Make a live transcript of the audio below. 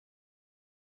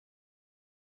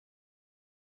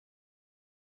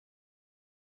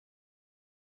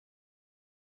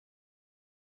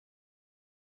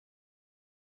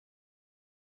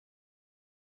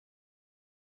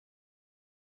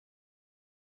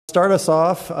Start us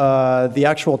off, the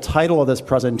actual title of this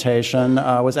presentation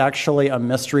was actually a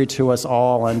mystery to us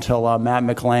all until Matt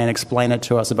MacLean explained it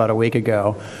to us about a week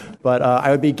ago. But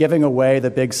I would be giving away the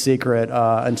big secret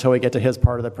until we get to his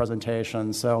part of the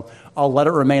presentation. So I'll let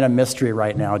it remain a mystery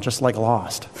right now, just like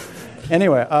Lost.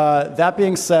 Anyway, that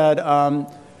being said,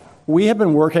 we have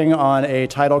been working on a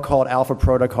title called Alpha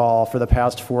Protocol for the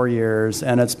past 4 years,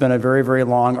 and it's been a very, very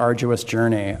long, arduous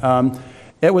journey.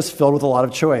 It was filled with a lot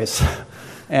of choice.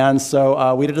 And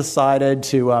so we decided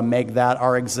to make that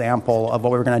our example of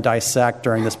what we were going to dissect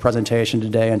during this presentation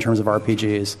today in terms of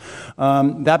RPGs.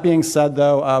 That being said,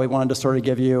 though, we wanted to sort of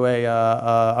give you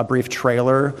a brief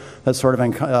trailer that sort of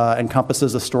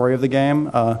encompasses the story of the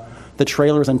game. The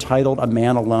trailer is entitled A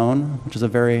Man Alone, which is a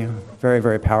very, very,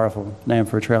 very powerful name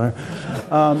for a trailer.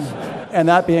 And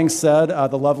that being said,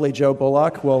 the lovely Joe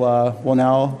Bulock will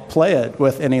now play it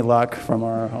with any luck from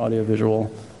our audiovisual.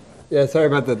 Yeah, sorry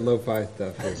about the lo-fi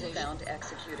stuff. Found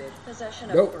executed. Possession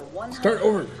of Nope. over 100 Start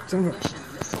over.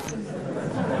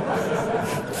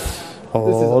 Hold.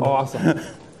 This is awesome.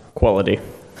 Quality.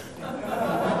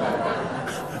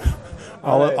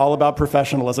 All about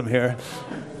professionalism here.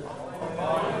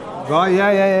 Oh,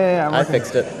 yeah. I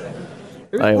fixed it.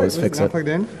 I always fix it. it. Plugged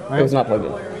in? It was not plugged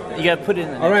in. You gotta put it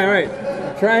in the All right.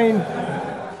 Train.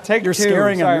 Take You're two.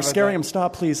 scaring him. Sorry You're about scaring that. him.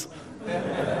 Stop, please.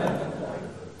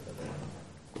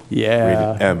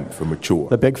 Yeah. Rated M for mature.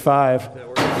 The big five.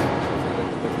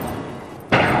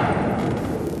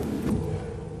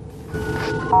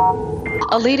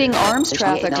 A leading arms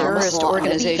traffic terrorist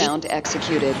organization found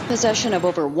executed. Possession of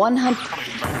over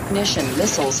 100 munition,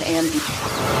 missiles, and...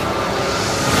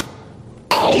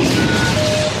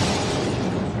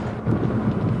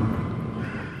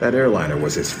 That airliner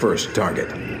was his first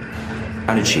target.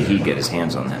 How did Shahid get his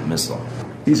hands on that missile?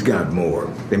 He's got more,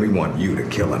 then we want you to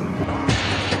kill him.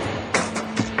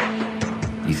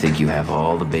 You think you have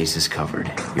all the bases covered,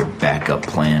 your backup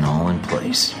plan all in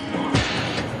place.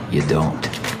 You don't.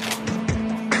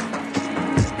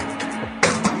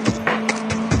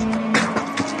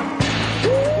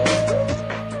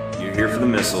 You're here for the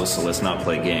missiles, so let's not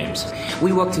play games.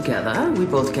 We work together, we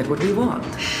both get what we want.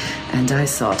 And I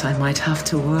thought I might have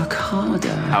to work harder.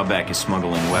 Outback is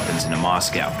smuggling weapons into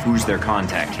Moscow. Who's their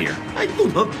contact here? I do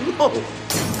not know.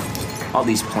 All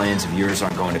these plans of yours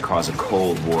aren't going to cause a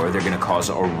Cold War. They're going to cause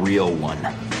a real one.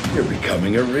 You're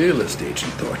becoming a realist,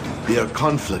 Agent Thornton. There are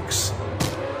conflicts.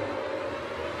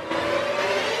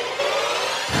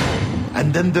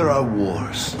 And then there are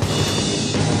wars.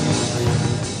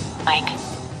 Mike,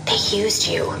 they used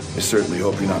you. I certainly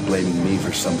hope you're not blaming me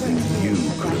for something you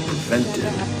could have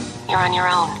prevented. You're on your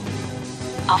own.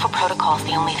 Alpha Protocol's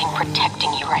the only thing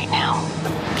protecting you right now.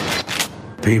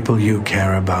 People you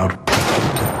care about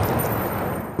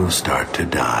will start to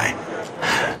die.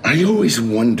 I always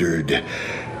wondered,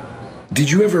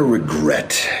 did you ever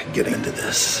regret getting into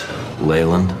this?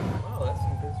 Leyland,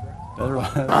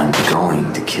 I'm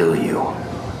going to kill you.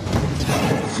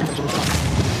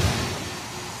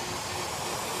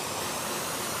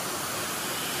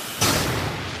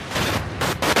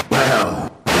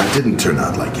 Well, that didn't turn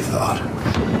out like you thought.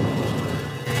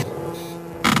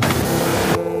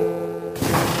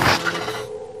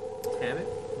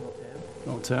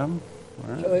 Tim? All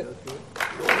right.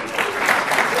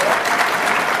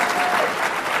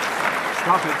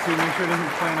 Stop it, so make sure it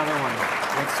doesn't play another one.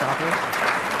 Let's stop it.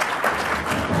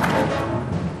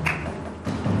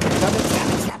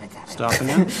 Stopping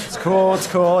it. It's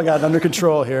cool. I got it under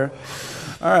control here.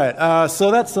 All right,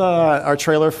 so that's our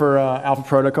trailer for Alpha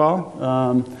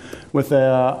Protocol with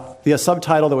the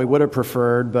subtitle that we would have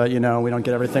preferred, but, we don't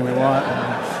get everything we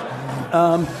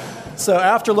want. So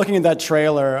after looking at that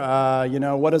trailer,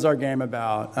 what is our game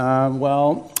about?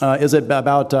 Is it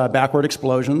about backward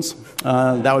explosions?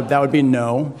 That would be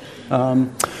no.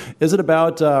 Is it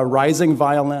about rising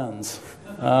violins?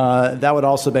 That would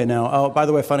also be no. Oh, by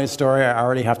the way, funny story, I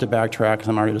already have to backtrack because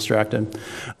I'm already distracted.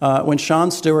 When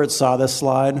Shon Stewart saw this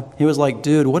slide, he was like,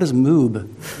 dude, what is moob?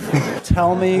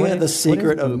 Tell me the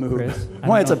secret of moob.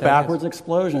 Why, it's a backwards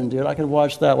explosion, dude. I could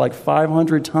watch that like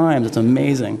 500 times. It's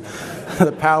amazing.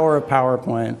 The power of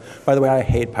PowerPoint. By the way, I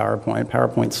hate PowerPoint.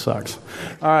 PowerPoint sucks.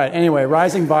 All right, anyway,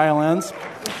 rising violins.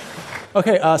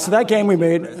 Okay, so that game we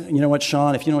made, you know what,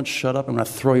 Sean, if you don't shut up, I'm going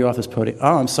to throw you off this podium.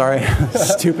 Oh, I'm sorry.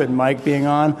 Stupid mic being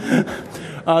on.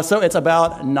 So it's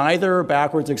about neither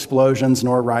backwards explosions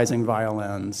nor rising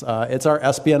violins. It's our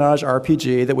espionage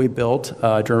RPG that we built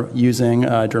using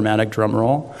dramatic drum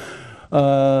roll.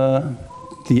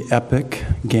 the Epic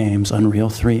Games Unreal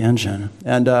 3 engine.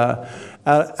 And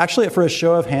actually, for a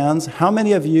show of hands, how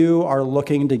many of you are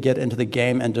looking to get into the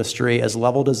game industry as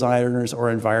level designers or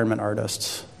environment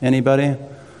artists? Anybody?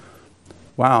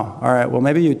 Wow. All right. Well,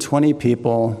 maybe you 20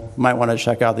 people might want to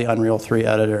check out the Unreal 3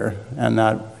 editor, and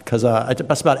that because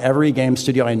just about every game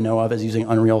studio I know of is using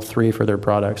Unreal 3 for their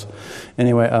products.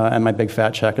 Anyway, and my big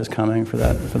fat check is coming for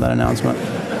that announcement.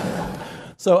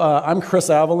 So I'm Chris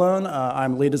Avellone.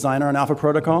 I'm lead designer on Alpha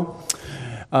Protocol,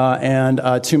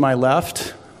 and to my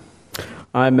left.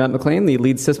 I'm Matt MacLean, the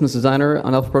lead systems designer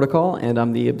on Alpha Protocol, and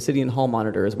I'm the Obsidian hall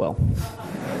monitor as well.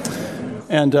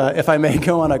 And if I may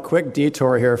go on a quick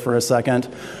detour here for a second,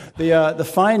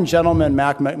 the fine gentleman,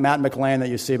 Matt MacLean, that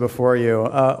you see before you,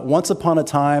 once upon a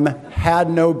time had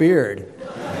no beard.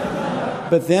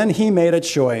 But then he made a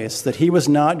choice that he was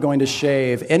not going to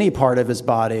shave any part of his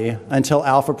body until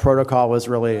Alpha Protocol was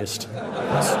released.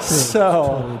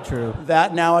 So totally true.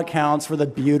 That now accounts for the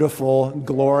beautiful,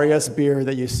 glorious beard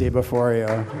that you see before you.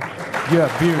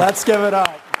 Yeah, beard. Let's give it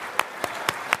up.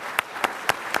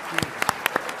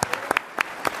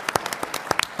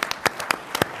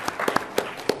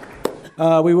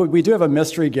 We do have a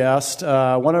mystery guest.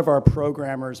 One of our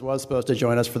programmers was supposed to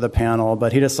join us for the panel,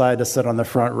 but he decided to sit on the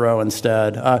front row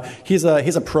instead. He's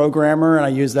a programmer, and I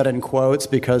use that in quotes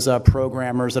because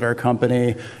programmers at our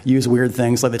company use weird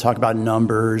things like they talk about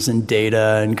numbers and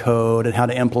data and code and how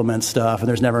to implement stuff, and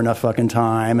there's never enough fucking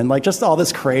time, and like just all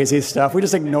this crazy stuff we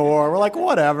just ignore. We're like,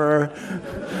 whatever.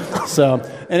 So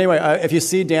anyway, if you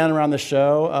see Dan around the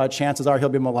show, chances are he'll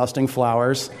be molesting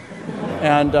flowers.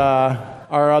 And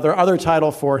our other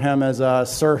title for him is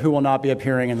Sir Who Will Not Be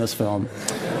Appearing in This Film.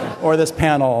 Or this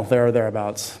panel, there or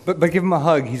thereabouts. But give him a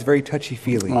hug. He's very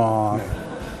touchy-feely. Aw.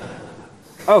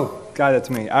 Oh, God, that's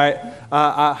me. All right.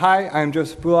 Hi, I'm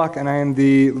Joseph Bulock, and I am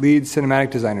the lead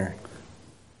cinematic designer.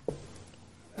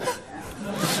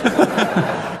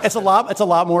 It's a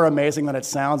lot more amazing than it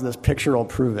sounds. This picture will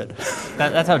prove it.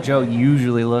 That's how Joe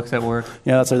usually looks at work.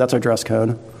 Yeah, that's our dress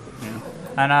code. Yeah.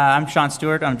 And I'm Shon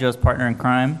Stewart. I'm Joe's partner in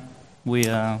crime. We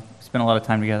spend a lot of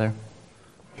time together.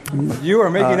 You are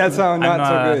making that sound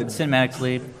not so good. Cinematics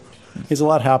lead. He's a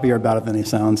lot happier about it than he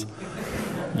sounds.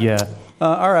 Yeah.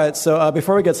 All right, so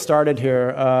before we get started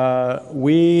here,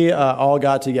 we all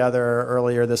got together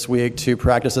earlier this week to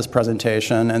practice this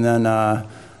presentation, and then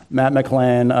Matt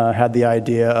MacLean had the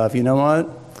idea of, you know what?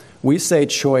 We say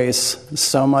choice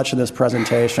so much in this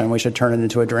presentation, we should turn it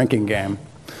into a drinking game.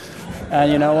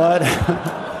 And you know what?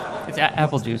 It's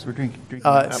apple juice. We're drinking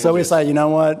so we decided, you know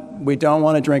what? We don't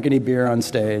want to drink any beer on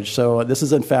stage. So this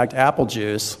is, in fact, apple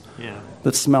juice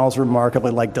that smells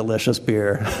remarkably like delicious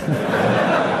beer.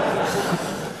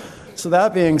 So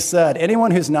that being said,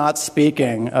 anyone who's not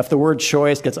speaking, if the word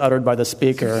choice gets uttered by the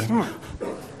speaker...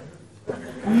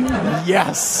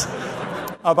 Yes!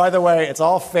 Oh, by the way, it's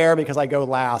all fair because I go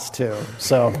last, too.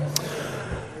 So...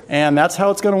 And that's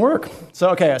how it's going to work. So,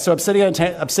 okay, so Obsidian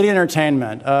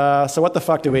Entertainment. So what the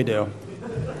fuck do we do?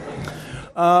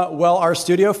 Well, our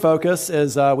studio focus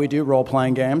is we do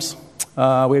role-playing games.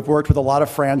 We've worked with a lot of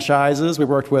franchises. We've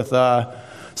worked with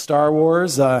Star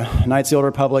Wars, Knights of the Old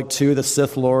Republic 2, The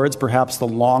Sith Lords, perhaps the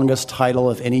longest title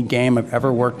of any game I've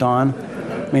ever worked on.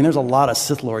 I mean, there's a lot of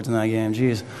Sith Lords in that game,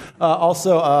 geez.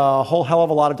 Also, a whole hell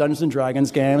of a lot of Dungeons &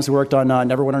 Dragons games. We worked on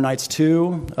Neverwinter Nights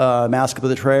 2, Mask of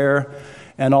the Betrayer,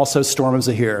 and also Storm of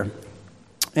Zahir.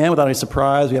 And without any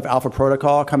surprise, we have Alpha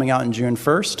Protocol coming out in June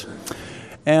 1st.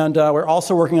 And we're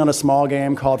also working on a small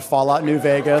game called Fallout New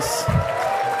Vegas.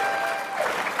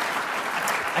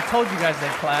 I told you guys they'd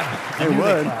clap. They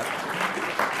would.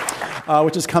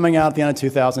 Which is coming out at the end of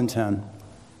 2010.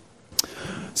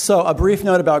 So a brief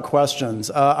note about questions.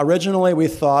 Originally, we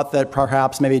thought that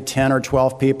perhaps maybe 10 or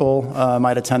 12 people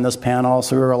might attend this panel.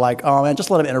 So we were like, oh, man, just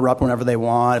let them interrupt whenever they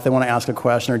want. If they want to ask a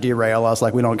question or derail us,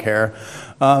 like, we don't care.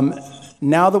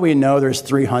 Now that we know there's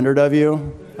 300 of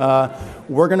you,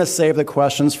 we're going to save the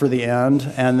questions for the end.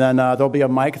 And then there'll be a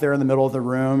mic there in the middle of the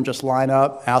room. Just line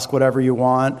up, ask whatever you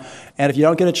want. And if you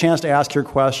don't get a chance to ask your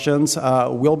questions,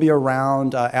 we'll be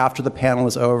around after the panel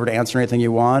is over to answer anything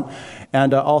you want.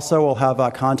 And also, we'll have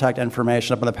contact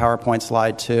information up on the PowerPoint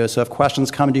slide, too. So if questions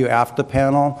come to you after the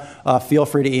panel, feel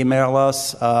free to email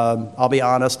us. I'll be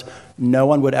honest, no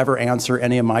one would ever answer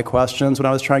any of my questions when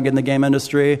I was trying to get in the game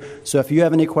industry. So if you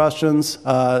have any questions,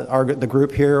 the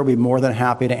group here will be more than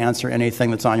happy to answer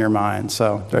anything that's on your mind.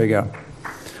 So there you go.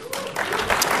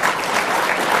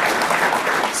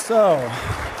 So,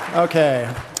 okay.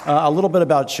 A little bit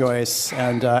about choice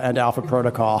and Alpha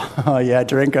Protocol. Oh, yeah,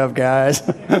 drink up, guys.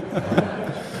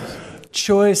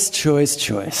 Choice.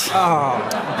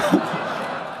 Oh.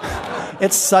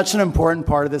 It's such an important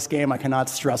part of this game. I cannot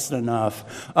stress it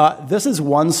enough. This is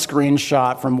one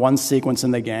screenshot from one sequence in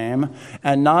the game,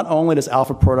 and not only does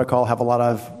Alpha Protocol have a lot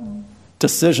of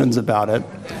decisions about it,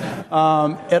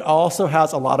 it also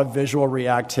has a lot of visual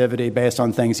reactivity based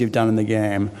on things you've done in the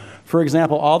game. For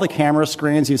example, all the camera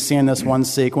screens you see in this one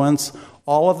sequence,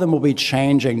 all of them will be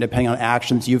changing depending on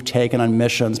actions you've taken on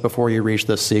missions before you reach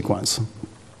this sequence.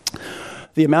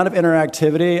 The amount of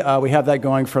interactivity, we have that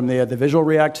going from the visual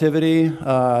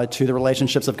reactivity to the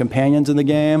relationships of companions in the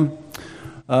game,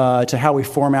 to how we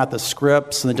format the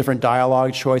scripts and the different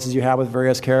dialogue choices you have with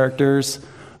various characters,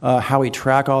 how we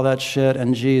track all that shit,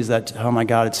 and geez, oh my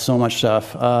god, it's so much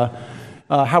stuff.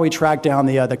 How we track down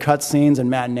the cutscenes and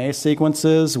matinee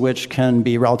sequences, which can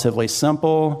be relatively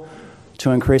simple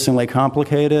to increasingly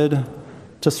complicated,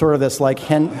 to sort of this like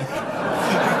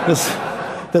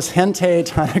this hentai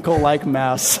tentacle-like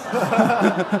mess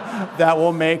that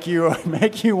will make you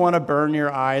want to burn your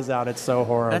eyes out. It's so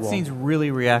horrible. That scene's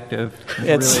really reactive.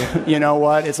 It's really... You know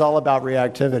what? It's all about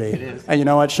reactivity. It is. And you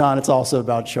know what, Shon? It's also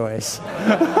about choice.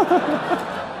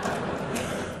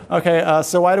 Okay,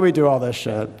 so why do we do all this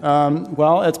shit?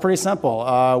 Well, it's pretty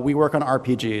simple. We work on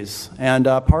RPGs, and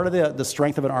part of the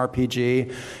strength of an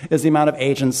RPG is the amount of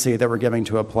agency that we're giving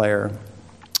to a player.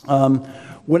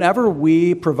 Whenever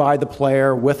we provide the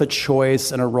player with a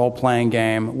choice in a role-playing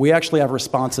game, we actually have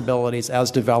responsibilities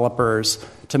as developers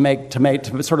to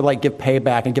sort of like give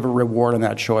payback and give a reward on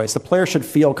that choice. The player should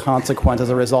feel consequence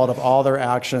as a result of all their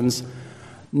actions,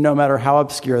 no matter how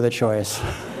obscure the choice.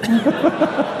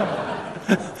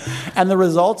 And the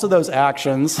results of those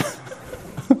actions,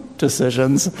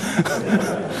 decisions,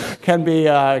 can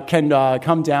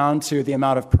come down to the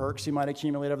amount of perks you might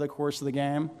accumulate over the course of the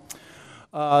game,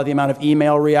 the amount of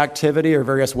email reactivity or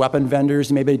various weapon vendors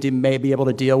you may be able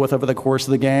to deal with over the course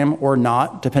of the game, or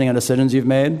not, depending on decisions you've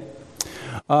made,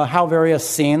 how various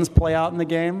scenes play out in the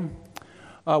game,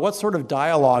 what sort of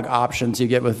dialogue options you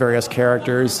get with various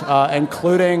characters,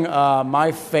 including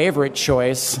my favorite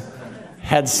choice,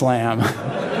 head slam.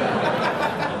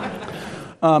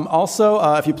 Also,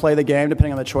 if you play the game,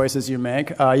 depending on the choices you make,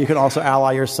 you can also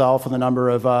ally yourself with a number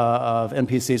of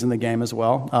NPCs in the game as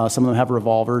well. Some of them have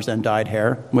revolvers and dyed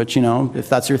hair, which, you know, if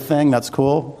that's your thing, that's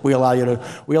cool. We allow you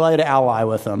to ally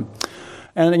with them.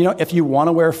 And, you know, if you want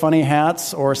to wear funny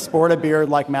hats or sport a beard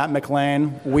like Matt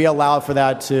MacLean, we allow for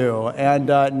that too. And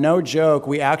no joke,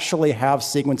 we actually have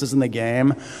sequences in the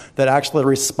game that actually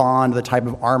respond to the type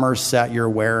of armor set you're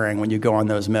wearing when you go on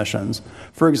those missions.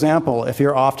 For example, if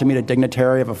you're off to meet a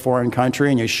dignitary of a foreign country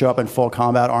and you show up in full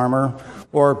combat armor,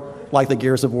 or like the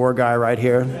Gears of War guy right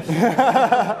here,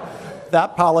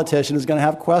 that politician is going to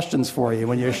have questions for you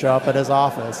when you show up at his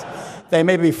office. They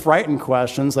may be frightened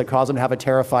questions that cause him to have a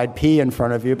terrified P in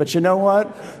front of you, but you know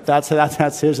what? That's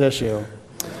his issue.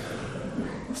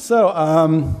 So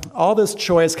all this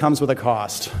choice comes with a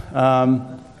cost.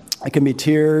 It can be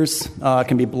tears, it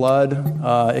can be blood,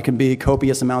 it can be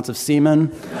copious amounts of semen,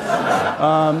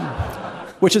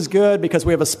 which is good because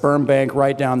we have a sperm bank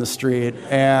right down the street,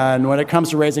 and when it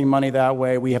comes to raising money that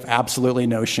way, we have absolutely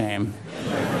no shame.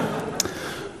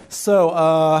 So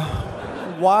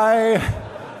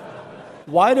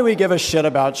why do we give a shit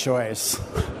about choice?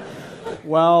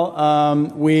 Well,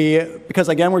 because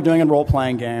again, we're doing a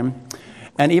role-playing game,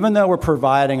 and even though we're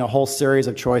providing a whole series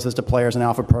of choices to players in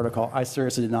Alpha Protocol, I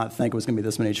seriously did not think it was going to be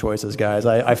this many choices, guys.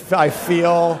 I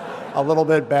feel a little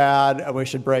bit bad, and we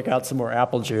should break out some more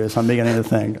apple juice. I'm beginning to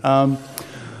think.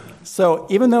 So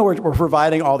even though we're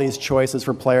providing all these choices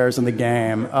for players in the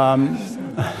game,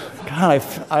 God,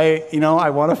 I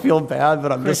want to feel bad,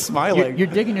 but I'm just smiling. You're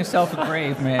digging yourself a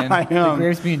grave, man. I am. The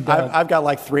grave's being dug. I've got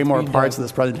like 3 more parts of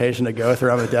this presentation to go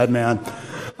through. I'm a dead man.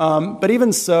 But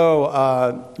even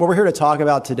so, what we're here to talk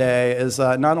about today is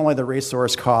not only the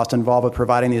resource cost involved with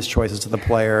providing these choices to the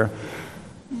player,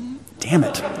 damn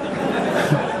it,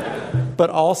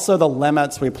 but also the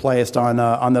limits we placed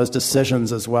on those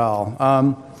decisions as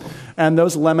well. And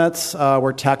those limits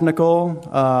were technical,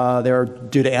 they were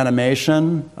due to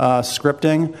animation,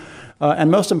 scripting,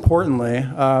 and most importantly,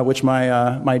 which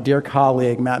my dear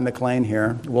colleague Matt MacLean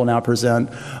here will now present,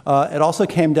 it also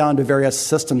came down to various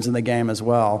systems in the game as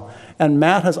well. And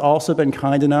Matt has also been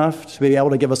kind enough to be able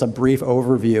to give us a brief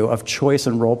overview of choice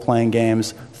and role-playing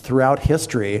games throughout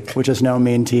history, which is no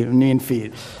mean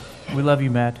feat. We love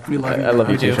you, Matt. We love you. I love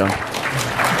you too, Shon.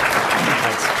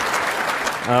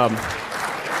 Thanks.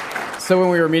 So when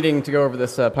we were meeting to go over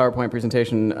this PowerPoint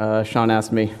presentation, Shon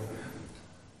asked me,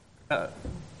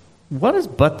 what does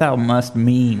 "but thou must"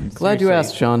 mean? Glad Seriously. you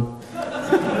asked, Shon.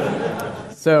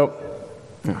 So,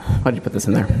 why'd you put this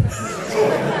in there?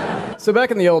 So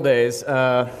back in the old days,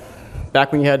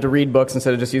 back when you had to read books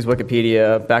instead of just use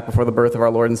Wikipedia, back before the birth of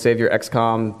our Lord and Savior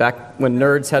XCOM, back when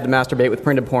nerds had to masturbate with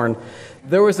printed porn,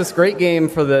 there was this great game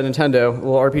for the Nintendo, a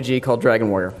little RPG called Dragon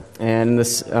Warrior. And in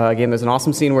this game, there's an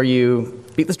awesome scene where you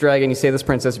beat this dragon, you save this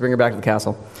princess, you bring her back to the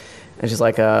castle. And she's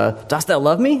like, dost thou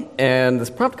love me? And this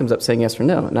prompt comes up saying yes or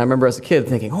no. And I remember as a kid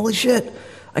thinking, holy shit,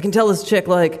 I can tell this chick,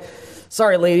 like,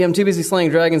 sorry, lady, I'm too busy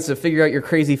slaying dragons to figure out your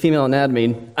crazy female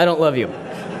anatomy. I don't love you.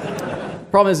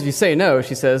 Problem is, if you say no,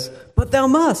 she says, but thou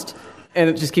must. And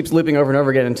it just keeps looping over and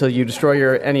over again until you destroy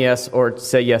your NES or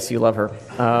say yes, you love her.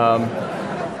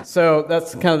 So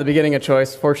that's kind of the beginning of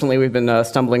choice. Fortunately, we've been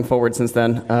stumbling forward since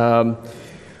then.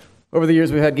 Over the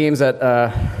years, we've had games that,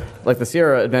 like the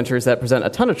Sierra Adventures, that present a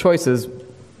ton of choices.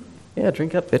 Yeah,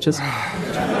 drink up, bitches.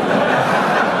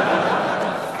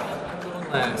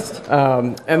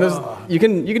 And you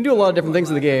can do a lot of different things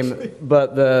in the game,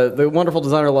 but the wonderful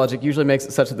designer logic usually makes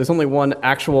it such that there's only one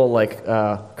actual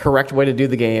correct way to do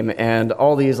the game, and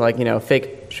all these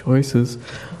fake choices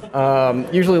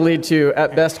usually lead to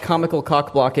at best comical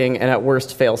cock blocking and at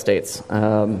worst fail states.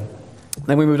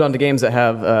 Then we moved on to games that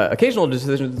have occasional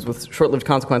decisions with short-lived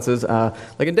consequences.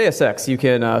 Like in Deus Ex, you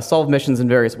can solve missions in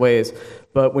various ways,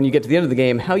 but when you get to the end of the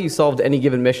game, how you solved any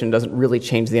given mission doesn't really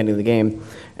change the end of the game.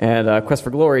 And Quest for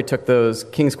Glory took those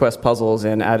King's Quest puzzles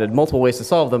and added multiple ways to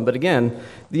solve them, but again,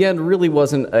 the end really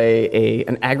wasn't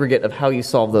an aggregate of how you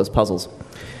solve those puzzles.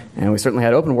 And we certainly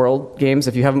had open world games.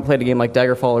 If you haven't played a game like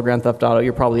Daggerfall or Grand Theft Auto,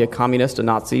 you're probably a communist, a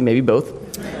Nazi, maybe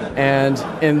both. And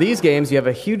in these games, you have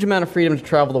a huge amount of freedom to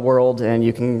travel the world, and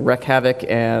you can wreak havoc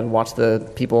and watch the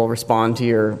people respond to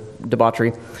your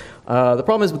debauchery. The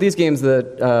problem is with these games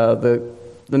that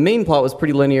the main plot was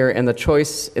pretty linear, and the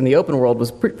choice in the open world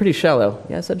was pretty shallow.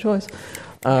 Yeah, I said choice.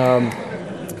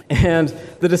 And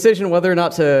the decision whether or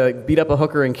not to beat up a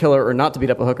hooker and kill her or not to beat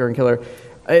up a hooker and kill her,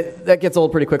 that gets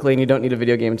old pretty quickly, and you don't need a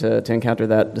video game to encounter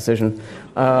that decision.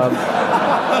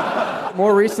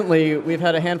 More recently, we've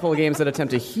had a handful of games that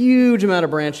attempt a huge amount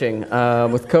of branching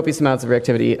with copious amounts of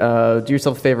reactivity. Do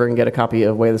yourself a favor and get a copy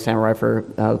of Way of the Samurai for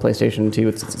the PlayStation 2.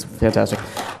 It's fantastic.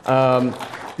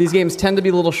 These games tend to be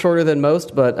a little shorter than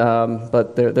most, but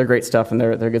they're great stuff, and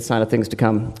they're a good sign of things to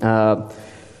come.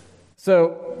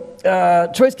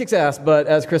 Choice kicks ass, but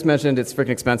as Chris mentioned, it's freaking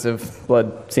expensive.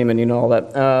 Blood, semen, you know all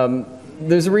that.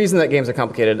 There's a reason that games are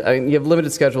complicated. I mean, you have limited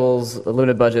schedules,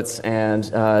 limited budgets, and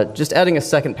just adding a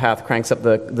second path cranks up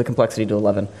the complexity to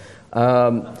 11.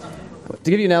 To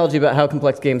give you an analogy about how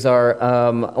complex games are,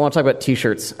 I want to talk about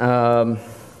T-shirts. I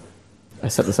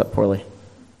set this up poorly.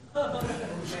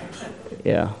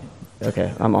 Yeah.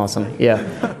 Okay, I'm awesome. Yeah.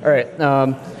 All right.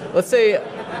 Let's say...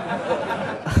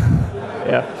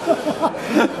 Yeah.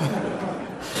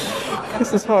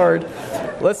 This is hard.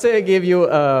 Let's say I gave you,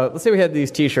 let's say we had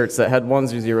these T-shirts that had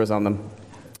ones or zeros on them.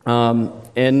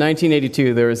 In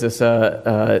 1982, there was this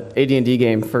AD&D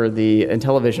game for the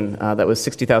Intellivision that was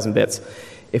 60,000 bits.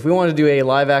 If we wanted to do a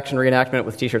live-action reenactment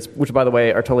with T-shirts, which, by the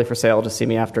way, are totally for sale, just see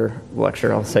me after the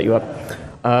lecture, I'll set you up.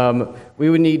 We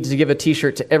would need to give a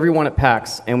T-shirt to everyone at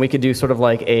PAX, and we could do sort of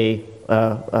like a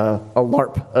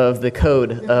LARP of the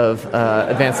code of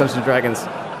Advanced Dungeons & Dragons,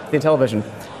 the Intellivision.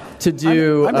 To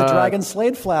do, I'm the Dragon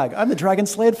Slade flag. I'm the Dragon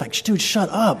Slade flag. Dude, shut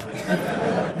up.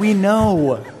 We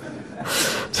know.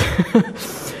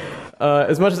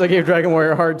 As much as I gave Dragon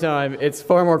Warrior a hard time, it's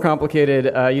far more complicated.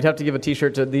 You'd have to give a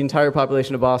T-shirt to the entire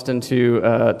population of Boston to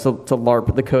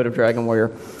LARP the code of Dragon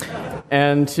Warrior.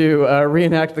 And to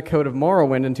reenact the code of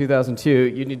Morrowind in 2002,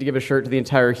 you'd need to give a shirt to the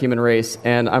entire human race.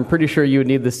 And I'm pretty sure you would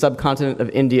need the subcontinent of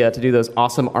India to do those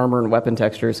awesome armor and weapon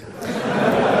textures.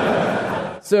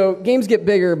 So games get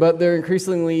bigger, but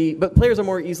but players are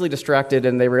more easily distracted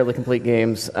and they rarely complete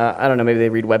games. I don't know, maybe they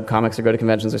read webcomics or go to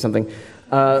conventions or something.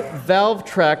 Valve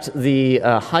tracked the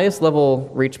highest level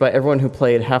reached by everyone who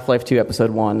played Half-Life 2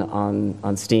 Episode 1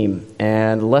 on Steam,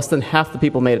 and less than half the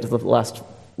people made it to the last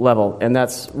level, and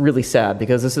that's really sad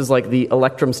because this is like the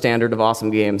Electrum standard of awesome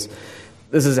games.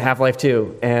 This is Half-Life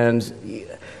 2, and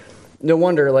no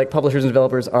wonder like publishers and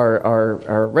developers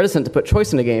are reticent to put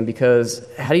choice in a game because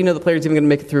how do you know the player's even going to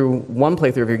make it through one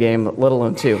playthrough of your game, let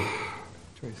alone two?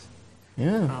 Choice.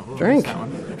 Yeah,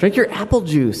 drink your apple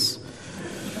juice.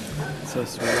 So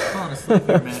sweet. Honestly,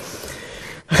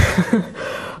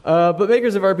 but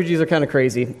makers of RPGs are kind of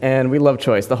crazy, and we love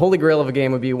choice. The holy grail of a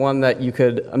game would be one that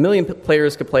a million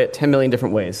players could play it 10 million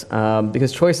different ways,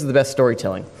 because choice is the best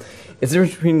storytelling. It's the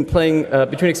difference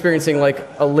between experiencing like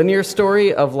a linear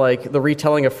story of like the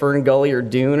retelling of Fern Gully or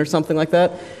Dune or something like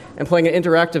that, and playing an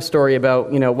interactive story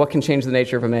about what can change the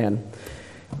nature of a man.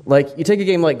 Like you take a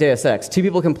game like Deus Ex, two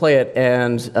people can play it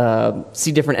and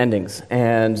see different endings,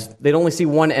 and they'd only see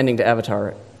one ending to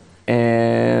Avatar.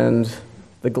 And and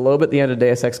the globe at the end of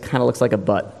Deus Ex kind of looks like a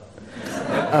butt. Did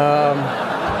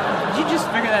you just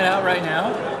figure that out right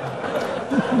now?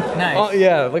 Nice. Oh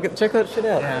yeah, check that shit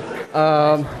out.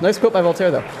 Yeah. Nice quote by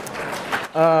Voltaire, though.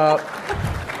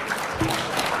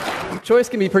 Choice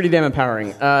can be pretty damn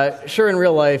empowering. Sure, in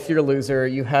real life, you're a loser.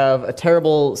 You have a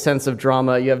terrible sense of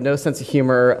drama. You have no sense of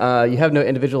humor. You have no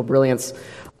individual brilliance.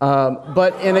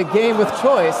 But in a game with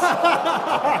choice,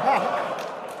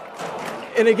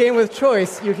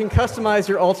 you can customize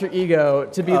your alter ego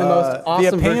to be the most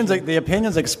awesome version. The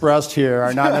opinions expressed here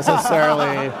are not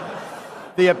necessarily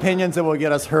the opinions that will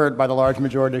get us heard by the large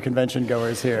majority of convention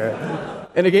goers here.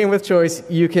 In a game with choice,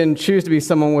 you can choose to be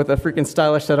someone with a freaking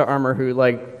stylish set of armor who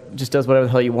just does whatever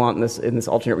the hell you want in this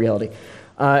alternate reality.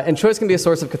 And choice can be a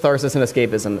source of catharsis and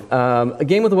escapism. A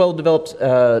game with a well-developed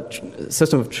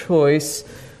system of choice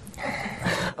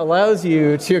allows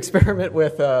you to experiment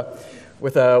with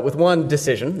one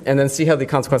decision and then see how the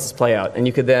consequences play out. And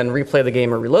you could then replay the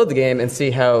game or reload the game and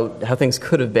see how things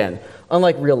could have been,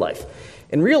 unlike real life.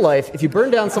 In real life, if you burn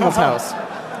down someone's house,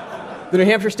 the New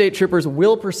Hampshire State Troopers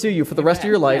will pursue you for the rest of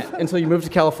your life until you move to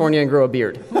California and grow a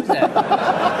beard. Who's that?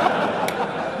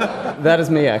 That is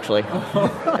me, actually.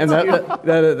 And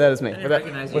that is me.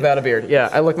 Without a beard. Yeah,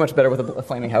 I look much better with a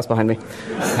flaming house behind me.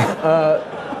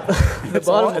 It's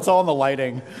all in the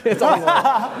lighting. It's all in the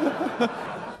lighting.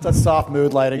 It's a soft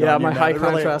mood lighting. Yeah, on my you, high man.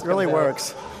 contrast really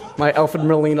works. My Alfred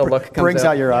Molina look comes brings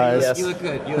out your eyes. Yes. You look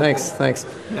good. Thanks.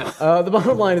 Yeah. The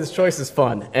bottom line is choice is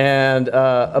fun, and in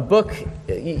a book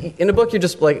you're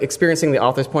just experiencing the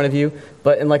author's point of view,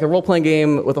 but in a role-playing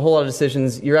game with a whole lot of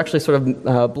decisions, you're actually sort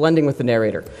of blending with the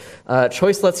narrator.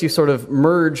 Choice lets you sort of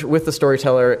merge with the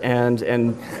storyteller and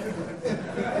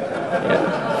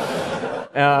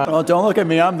yeah. Well, don't look at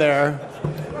me. I'm there.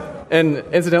 And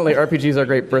incidentally, RPGs are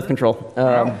great birth control.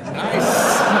 Nice.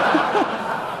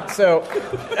 So,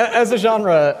 as a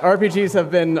genre, RPGs have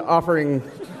been offering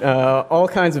all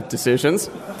kinds of decisions,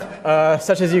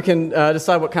 such as you can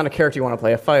decide what kind of character you want to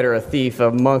play, a fighter, a thief,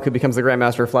 a monk who becomes the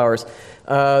Grandmaster of Flowers.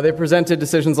 They presented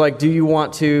decisions like, do you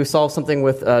want to solve something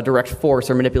with direct force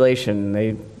or manipulation?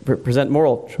 They present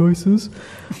moral choices.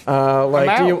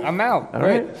 I'm out. All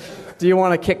right. Do you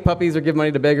want to kick puppies or give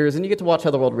money to beggars? And you get to watch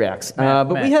how the world reacts.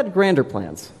 But we had grander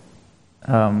plans.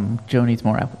 Joe needs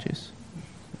more apple juice.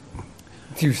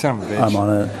 You son of a bitch. I'm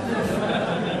on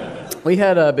it. We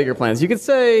had bigger plans. You could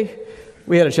say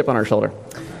we had a chip on our shoulder.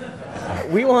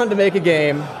 We wanted to make a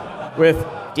game with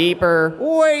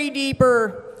way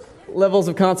deeper levels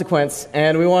of consequence,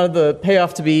 and we wanted the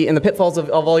payoff to be in the pitfalls of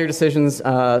all your decisions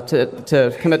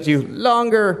to commit you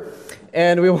longer,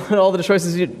 and we wanted all the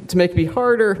choices to make it be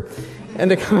harder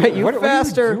and to come at you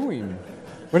faster. What are you doing?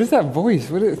 What is that voice?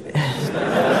 What is? Do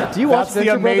you watch That's the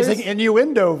Venture amazing Brothers?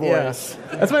 innuendo voice.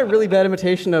 Yeah. That's my really bad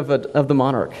imitation of the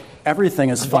Monarch.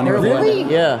 Everything is funny. Really?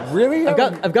 Yeah. Really?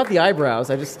 I've got the eyebrows.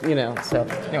 I just so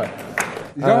anyway.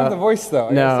 You don't have the voice though.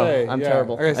 I gotta say. I'm Yeah.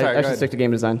 terrible. Okay, sorry, I should stick to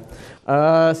game design.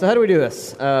 So how do we do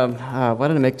this? Why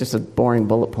did I make just a boring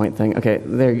bullet point thing? Okay,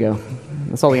 there you go.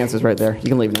 That's all the answers right there. You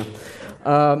can leave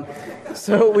now.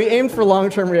 So we aimed for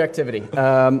long-term reactivity.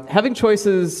 Having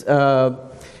choices.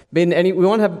 We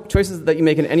want to have choices that you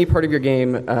make in any part of your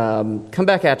game come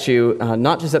back at you,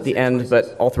 not just at the end,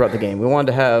 but all throughout the game. We wanted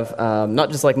to have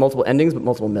not just multiple endings, but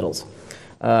multiple middles.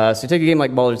 So you take a game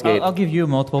like Baldur's Gate. I'll give you a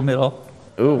multiple middle.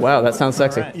 Ooh, wow, that sounds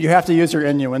sexy. You have to use your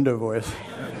innuendo voice.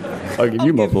 I'll give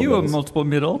you multiple a middles. multiple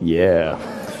middle. Yeah.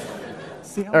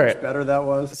 See how All much right. better that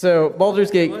was? So Baldur's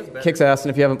Gate kicks ass,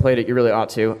 and if you haven't played it, you really ought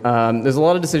to. There's a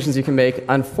lot of decisions you can make.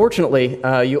 Unfortunately,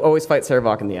 you always fight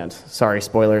Sarevok in the end. Sorry,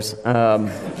 spoilers. And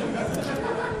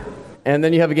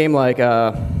then you have a game like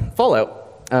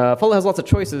Fallout. Fallout has lots of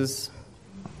choices.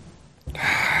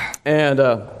 And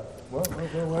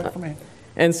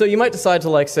and so you might decide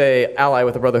to say ally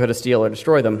with the Brotherhood of Steel or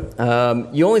destroy them.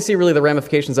 You only see really the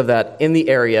ramifications of that in the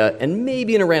area and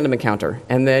maybe in a random encounter.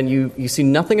 And then you see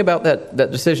nothing about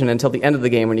that decision until the end of the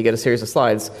game when you get a series of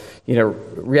slides,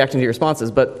 reacting to your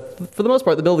responses. But for the most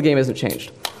part, the build of the game isn't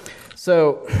changed.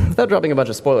 So without dropping a bunch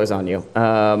of spoilers on you,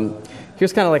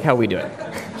 here's kind of how we do it.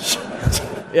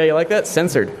 Yeah, you like that?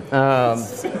 Censored.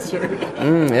 Censored.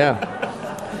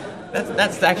 Yeah.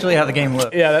 That's actually how the game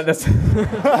looks. Yeah, that's.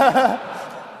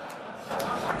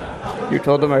 You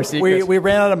told them our secrets. We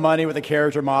ran out of money with the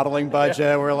character modeling budget.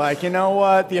 Yeah. We're like, you know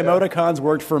what? The emoticons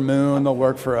worked for Moon. They'll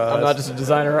work for us. I'm not just a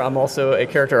designer. I'm also a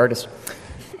character artist.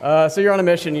 So you're on a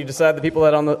mission. You decide the people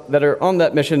that are on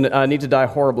that mission need to die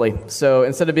horribly. So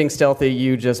instead of being stealthy,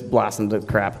 you just blast them to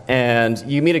crap. And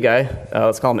you meet a guy.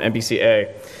 Let's call him NPC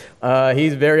A.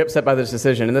 He's very upset by this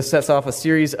decision, and this sets off a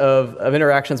series of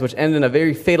interactions which end in a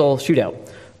very fatal shootout.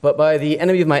 But by the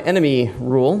enemy of my enemy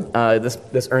rule,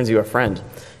 this earns you a friend.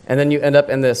 And then you end up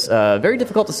in this very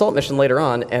difficult assault mission later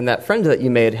on, and that friend that you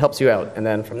made helps you out. And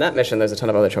then from that mission, there's a ton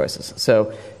of other choices.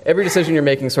 So every decision you're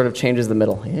making sort of changes the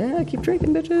middle. Yeah, keep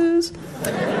drinking, bitches.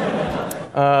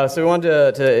 So we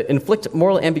wanted to inflict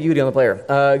moral ambiguity on the player.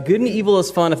 Good and evil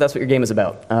is fun if that's what your game is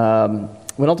about.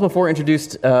 When Ultima 4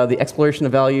 introduced the exploration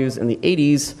of values in the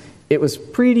 80s, it was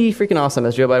pretty freaking awesome,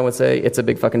 as Joe Biden would say. It's a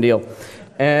big fucking deal.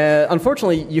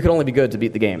 Unfortunately, you could only be good to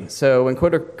beat the game. So when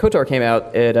KOTOR came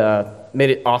out, it made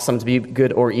it awesome to be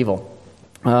good or evil.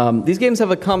 These games have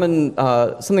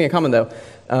something in common, though.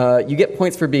 You get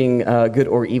points for being good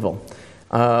or evil.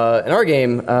 In our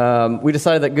game, we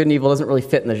decided that good and evil doesn't really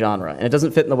fit in the genre, and it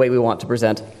doesn't fit in the way we want to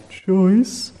present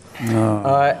choice.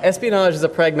 Espionage is a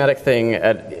pragmatic thing.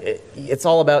 It's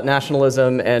all about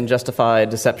nationalism and justified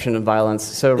deception and violence.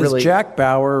 So really, is Jack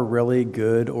Bauer really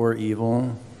good or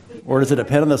evil? Or does it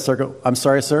depend on the circle? I'm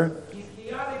sorry, sir?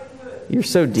 You're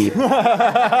so deep.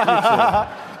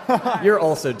 You're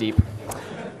also deep. He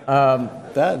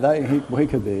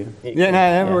could be.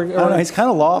 Yeah, I don't know, he's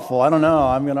kind of lawful. I don't know.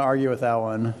 I'm going to argue with that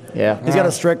one. Yeah. He's got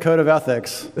a strict code of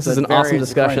ethics. This is an awesome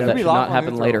discussion that should not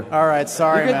happen later. All right,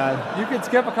 sorry, Matt. You could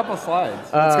skip a couple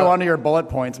slides. Let's go on to your bullet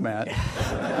points, Matt.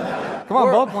 Come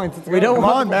on, bullet points. Come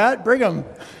on, Matt. Bring them.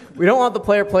 We don't want the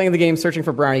player playing the game searching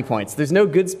for brownie points. There's no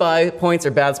good spy points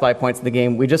or bad spy points in the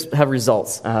game. We just have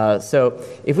results. So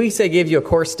if we gave you a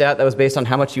core stat that was based on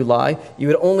how much you lie, you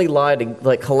would only lie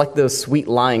to collect those sweet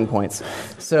lying points.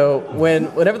 So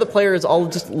whenever the player is all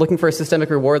just looking for a systemic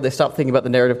reward, they stop thinking about the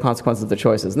narrative consequences of their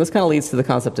choices. And this kind of leads to the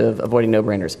concept of avoiding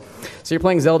no-brainers. So you're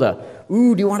playing Zelda.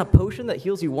 Ooh, do you want a potion that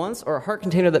heals you once or a heart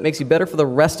container that makes you better for the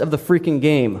rest of the freaking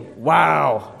game?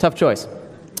 Wow. Tough choice.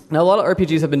 Now, a lot of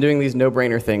RPGs have been doing these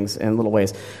no-brainer things in little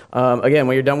ways. Again,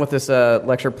 when you're done with this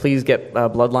lecture, please get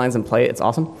Bloodlines and play it. It's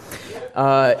awesome.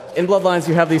 In Bloodlines,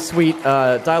 you have these sweet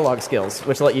dialogue skills,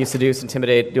 which let you seduce,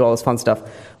 intimidate, do all this fun stuff.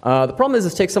 The problem is,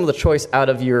 it takes some of the choice out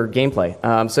of your gameplay.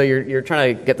 So you're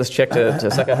trying to get this chick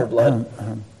to suck out her blood.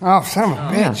 Oh, son of a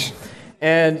bitch.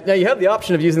 And now you have the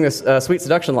option of using this sweet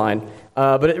seduction line,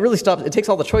 but it really stops. It takes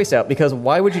all the choice out, because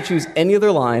why would you choose any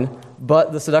other line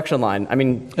but the seduction line? I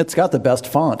mean, it's got the best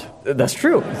font. That's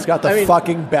true. It's got the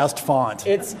fucking best font.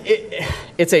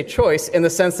 It's a choice in the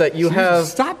sense that you have.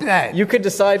 Stop that. You could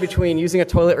decide between using a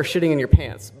toilet or shitting in your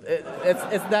pants.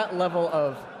 It's that level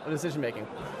of decision making.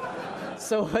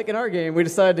 So, like in our game, we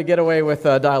decided to get away with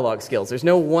dialogue skills. There's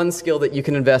no one skill that you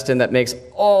can invest in that makes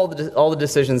all the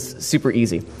decisions super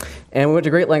easy. And we went to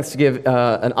great lengths to give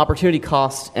an opportunity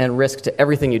cost and risk to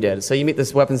everything you did. So you meet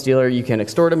this weapons dealer, you can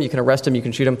extort him, you can arrest him, you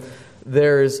can shoot him.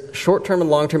 There's short-term and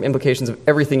long-term implications of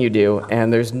everything you do,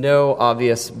 and there's no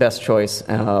obvious best choice.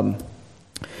 And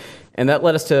that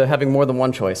led us to having more than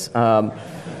one choice.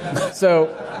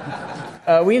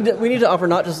 We need to offer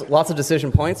not just lots of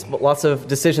decision points, but lots of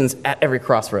decisions at every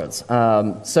crossroads.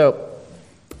 So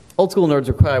old school nerds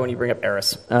will cry when you bring up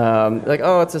Eris. Like,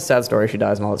 oh, it's a sad story, she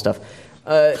dies and all that stuff.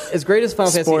 As great as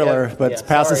Final Fantasy... Spoiler, but it's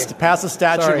past the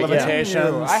statute of limitations.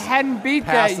 Yeah. I hadn't beat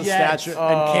that yet.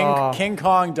 And King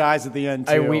Kong dies at the end,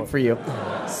 too. I weep for you.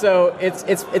 So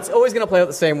it's always going to play out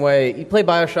the same way. You play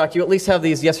Bioshock, you at least have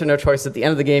these yes or no choices. At the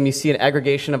end of the game, you see an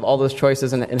aggregation of all those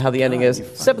choices and how the ending is.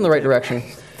 Step in the right direction.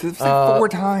 It's like 4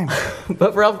 times.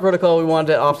 But for Alpha Protocol, we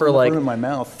wanted to offer like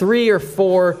 3 or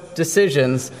 4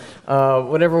 decisions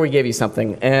whenever we gave you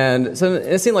something. And so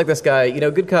it seemed like this guy,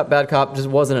 good cop, bad cop, just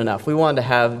wasn't enough. We wanted to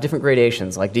have different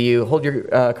gradations. Like, do you hold your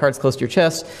cards close to your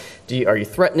chest? Are you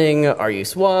threatening? Are you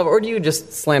suave? Or do you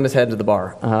just slam his head into the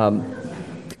bar?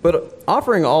 But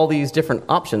offering all these different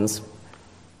options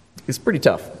is pretty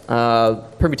tough.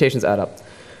 Permutations add up.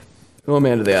 Oh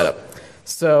man, do they add up.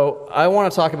 So I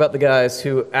want to talk about the guys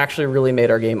who actually really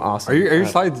made our game awesome. Are your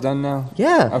slides done now?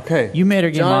 Yeah. Okay. You made our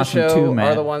game awesome too,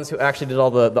 man. Are the ones who actually did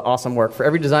all the awesome work. For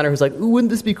every designer who's like, ooh, wouldn't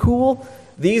this be cool?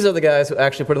 These are the guys who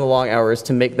actually put in the long hours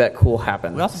to make that cool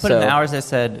happen. We also put in the hours that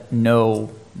said, no,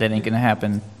 that ain't going to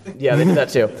happen. Yeah, they did that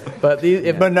too. But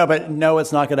no,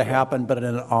 it's not going to happen, but in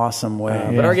an awesome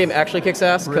way. But our game actually kicks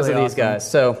ass because of these guys.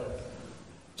 So,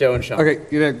 Joe and Shon. Okay,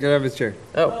 get out of his chair.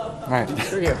 Oh. All right.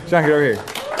 Over here. Shon, get over here.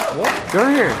 What? Get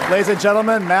over here. Ladies and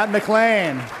gentlemen, Matt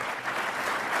MacLean.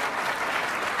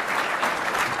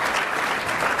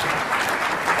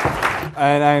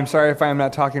 And I'm sorry if I'm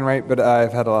not talking right, but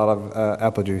I've had a lot of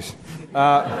apple juice.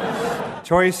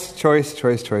 Choice.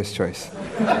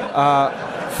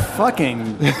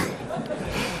 Fucking.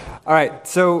 All right,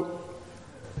 so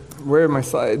where are my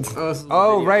slides?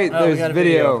 Oh, right, there's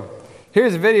video.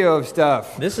 Here's a video of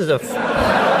stuff. This is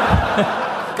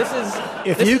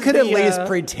If This you is could at the, least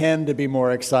pretend to be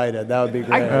more excited, that would be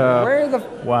great.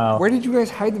 Where did you guys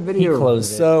hide the video? He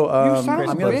closed it. So You son of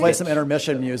I'm a going to play bitch. some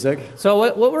intermission music. So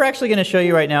what we're actually going to show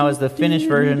you right now is the finished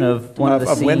version of one of the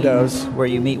Of scenes Windows. where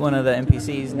you meet one of the NPCs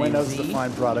named Windows Z, is the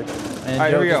fine product. and All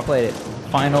right, Joe here we just go. played it.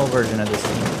 Final version of this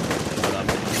scene.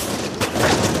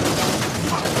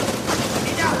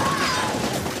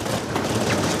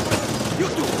 You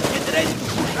two, get ready to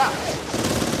push up.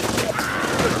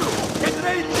 Get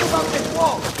ready to move up this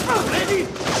wall. Ready?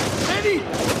 Ready?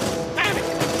 Damn it!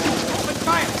 Open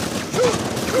fire! Shoot!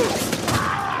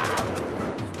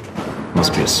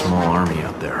 Must be a small army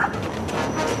out there.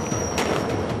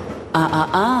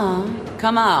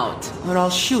 Come out, or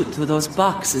I'll shoot through those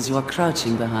boxes you are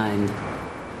crouching behind.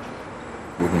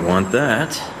 Wouldn't want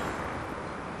that.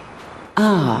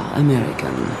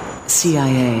 American.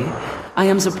 CIA. I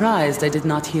am surprised I did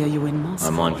not hear you in Moscow.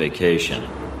 I'm on vacation.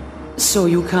 So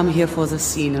you come here for the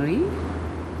scenery?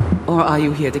 Or are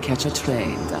you here to catch a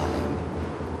train, darling?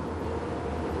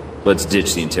 Let's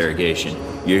ditch the interrogation.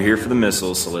 You're here for the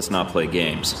missiles, so let's not play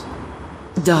games.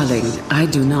 Darling, I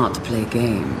do not play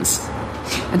games.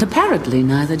 And apparently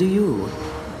neither do you.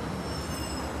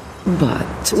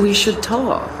 But we should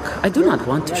talk. I do not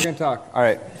want to... We're not going to talk. All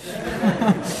right.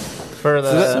 For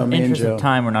the So mean, interest Joe. of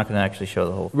time, we're not going to actually show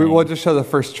the whole thing. We will just show the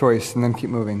first choice and then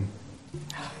keep moving.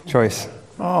 Choice.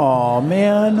 Oh,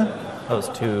 man. Those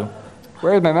two.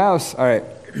 Where's my mouse? All right.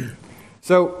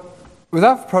 So,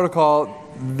 without protocol,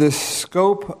 the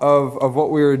scope of what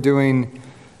we were doing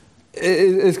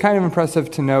is kind of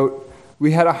impressive to note.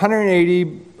 We had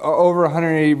over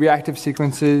 180 reactive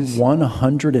sequences.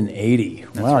 180.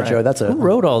 Wow, right. Joe, that's Who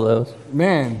wrote all those?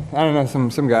 Man, I don't know,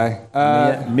 some guy.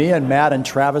 me and Matt and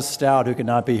Travis Stout, who could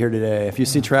not be here today. If you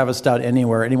see Travis Stout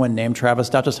anywhere, anyone named Travis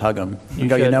Stout, just hug him. You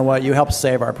go, you should. know what? You helped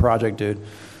save our project, dude.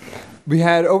 We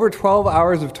had over 12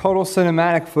 hours of total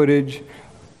cinematic footage.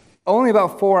 Only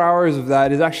about 4 hours of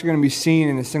that is actually going to be seen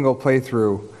in a single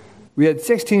playthrough. We had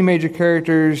 16 major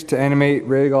characters to animate,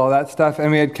 rig, all that stuff, and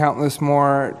we had countless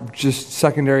more just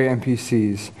secondary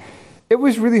NPCs. It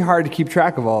was really hard to keep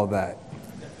track of all of that.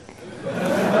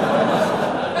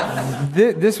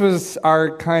 This was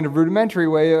our kind of rudimentary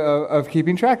way of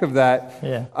keeping track of that.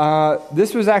 Yeah.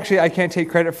 This was actually, I can't take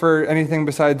credit for anything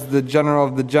besides the general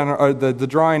of the general, or the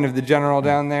drawing of the general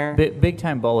down there. Big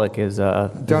Time Bullock is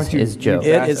Don't you- is Joe.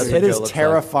 It That's is what Joe it is looks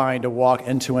terrifying to walk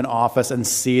into an office and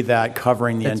see that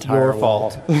covering the It's entire your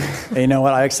wall. fault. And you know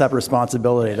what? I accept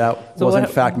responsibility. That So was, in what-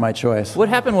 fact, my choice. What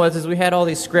happened was we had all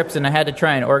these scripts, and I had to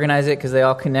try and organize it because they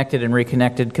all connected and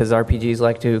reconnected because RPGs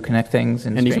like to connect things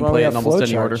in And you strange can play it ways in almost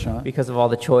any flowchart, order. Sean. because of all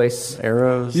the choice.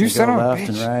 Arrows, You they son go of a left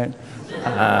bitch. and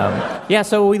right. Yeah,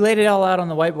 so we laid it all out on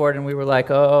the whiteboard, and we were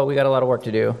like, oh, we got a lot of work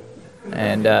to do.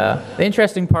 And the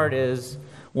interesting part is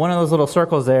one of those little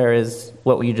circles there is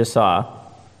what you just saw.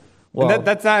 Well, And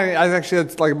that's not, actually,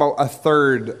 that's like about a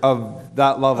third of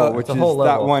that level, which the is whole that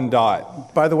level. one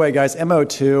dot. By the way, guys,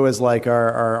 MO2 is like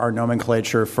our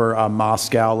nomenclature for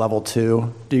Moscow level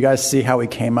 2. Do you guys see how we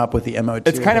came up with the MO2?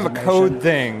 It's kind of a designation? code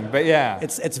thing, but yeah.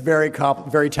 It's very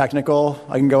very technical.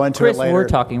 I can go into Chris, it later. we're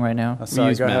talking right now. Oh, sorry,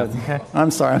 use go math. ahead. I'm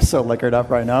sorry, I'm so liquored up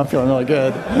right now. I'm feeling really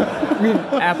good.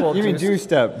 Apple You mean juice. juice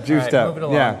step, All right, step. move it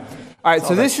along. Yeah. All right,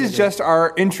 so this is just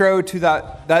our intro to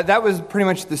that. That was pretty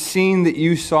much the scene that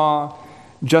you saw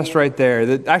just right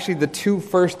there. Actually, the two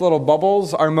first little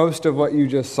bubbles are most of what you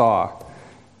just saw.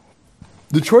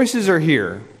 The choices are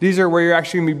here. These are where you're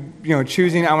actually going to be,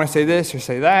 choosing, I want to say this or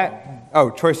say that.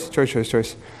 Oh, choice. The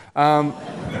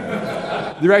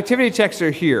reactivity checks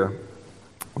are here.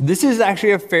 This is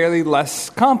actually a fairly less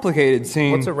complicated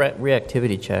scene. What's a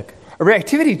reactivity check? A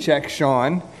reactivity check,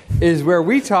 Sean, is where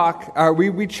we talk,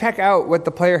 we check out what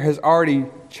the player has already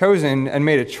chosen and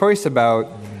made a choice about,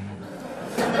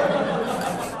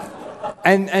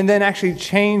 and then actually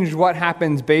change what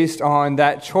happens based on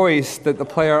that choice that the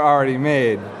player already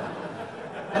made.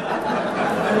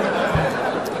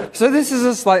 So this is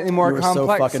a slightly more You were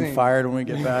complex so fucking scene. fired when we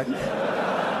get back.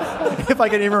 If I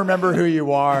can even remember who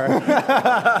you are.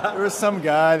 There was some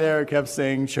guy there who kept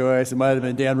saying choice. It might have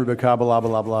been Dan Rubica, blah,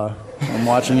 blah, blah. I'm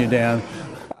watching you, Dan.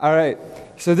 All right.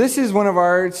 So this is one of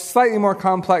our slightly more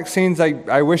complex scenes.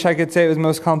 I wish I could say it was the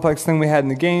most complex thing we had in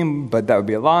the game, but that would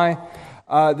be a lie.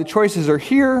 The choices are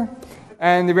here,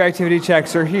 and the reactivity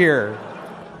checks are here.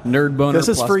 Nerd boner. This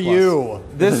is for you.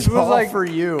 This is was all like for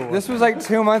you. This was like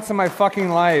 2 months of my fucking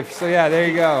life. So yeah, there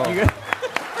you go.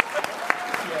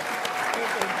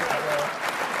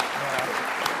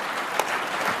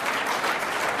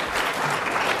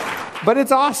 But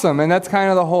it's awesome, and that's kind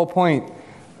of the whole point.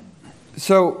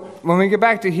 So when we get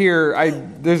back to here,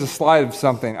 there's a slide of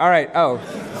something. All right. Oh.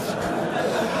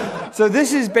 So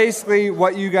this is basically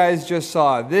what you guys just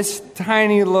saw. This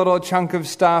tiny little chunk of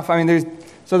stuff. I mean,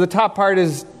 so the top part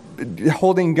is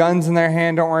holding guns in their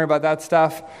hand. Don't worry about that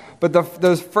stuff. But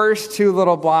those first two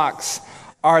little blocks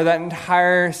are that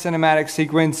entire cinematic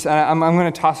sequence. I'm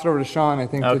going to toss it over to Shon, I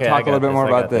think, to talk a little bit more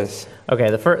about this. Okay,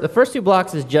 the first two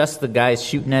blocks is just the guys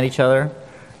shooting at each other.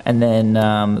 And then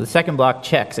the second block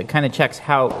checks. It kind of checks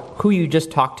who you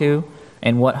just talked to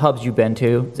and what hubs you've been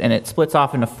to. And it splits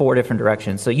off into 4 different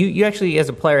directions. So you actually, as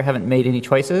a player, haven't made any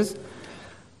choices.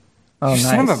 Oh,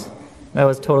 nice. That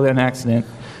was totally an accident.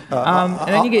 And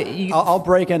then I'll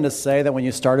break in to say that when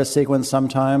you start a sequence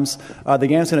sometimes, the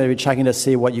game's going to be checking to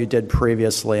see what you did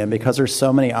previously. And because there's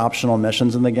so many optional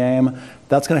missions in the game,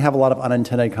 that's going to have a lot of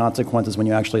unintended consequences when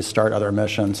you actually start other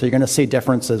missions. So you're going to see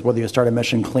differences whether you start a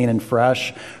mission clean and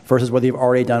fresh versus whether you've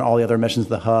already done all the other missions of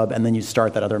the hub and then you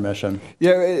start that other mission.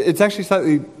 Yeah, it's actually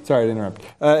slightly... Sorry to interrupt.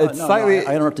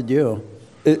 I interrupted you.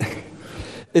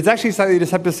 It's actually slightly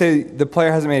deceptive to say the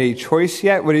player hasn't made a choice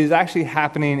yet. What is actually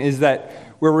happening is that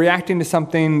we're reacting to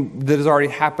something that has already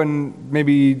happened,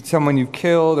 maybe someone you've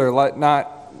killed or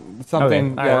not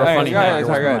something.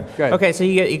 Okay, okay, so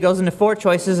it goes into 4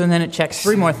 choices, and then it checks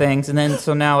 3 more things, and then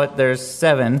so now there's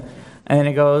 7, and then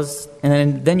it goes,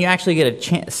 and then you actually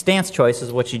get a stance choice,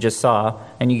 is what you just saw,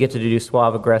 and you get to do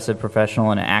suave, aggressive, professional,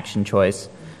 and an action choice,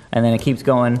 and then it keeps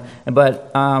going.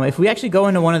 But if we actually go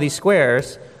into one of these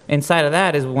squares, inside of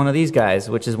that is one of these guys,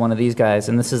 which is one of these guys.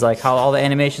 And this is like how all the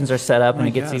animations are set up, and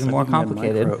it gets even more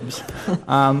complicated.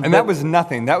 And that was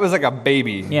nothing. That was like a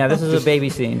baby. Yeah, this is a baby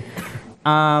scene.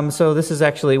 So this is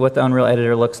actually what the Unreal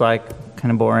Editor looks like.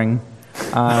 Kind of boring.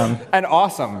 And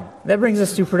awesome. That brings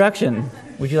us to production.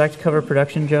 Would you like to cover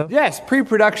production, Joe? Yes,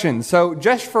 pre-production. So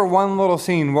just for one little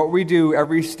scene, what we do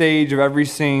every stage of every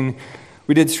scene,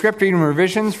 we did script reading and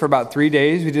revisions for about 3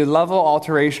 days. We did level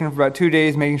alteration for about 2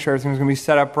 days, making sure everything was going to be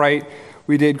set up right.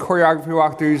 We did choreography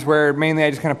walkthroughs where mainly I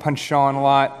just kind of punched Shon a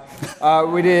lot.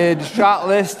 We did shot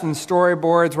lists and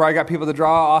storyboards where I got people to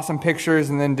draw awesome pictures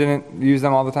and then didn't use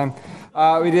them all the time.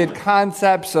 We did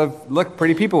concepts of, look,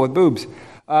 pretty people with boobs.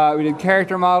 We did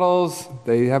character models.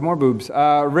 They have more boobs.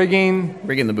 Rigging.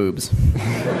 Rigging the boobs.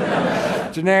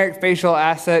 Generic facial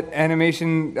asset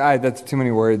animation. That's too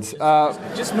many words.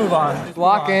 Just move on.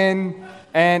 Block in.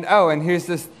 And here's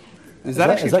this. Is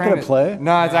that going to play?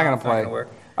 No, it's not going to play.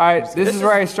 All right, this is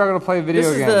where I struggle to play video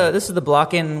games. This is the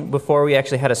block in before we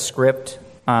actually had a script.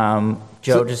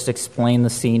 Joe just explained the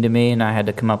scene to me, and I had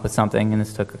to come up with something, and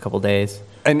this took a couple days.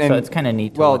 So it's kind of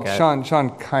neat to look at. Shon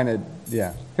kind of,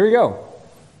 yeah. Here we go.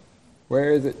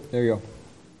 Where is it? There you go.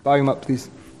 Volume up, please.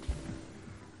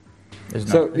 There's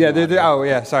sorry,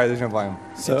 there's no volume.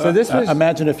 So this was...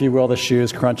 imagine, if you will, the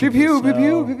shoes crunching. Pew, pew, pew,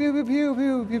 pew, pew, pew, pew,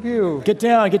 pew, pew, pew. Get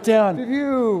down, get down. Pew,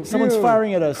 pew, someone's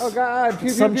firing at us. Oh, God. Pew,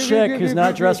 some pew, chick pew, who's pew,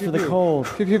 not pew, dressed pew, for the pew. cold.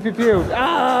 Pew, pew, pew, pew.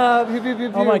 Ah, pew, pew,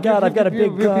 pew, oh, my God, I've got a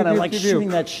big gun. I like pew, shooting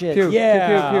that shit. Pew, yeah.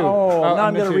 pew, pew, pew. Oh, now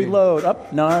I'm going to reload.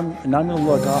 Now I'm going to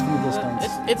look off in the distance.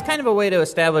 It's kind of a way to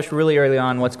establish really early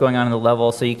on what's going on in the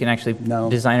level, so you can actually,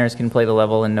 designers can play the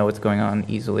level and know what's going on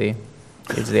easily,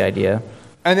 is the idea.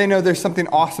 And they know there's something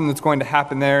awesome that's going to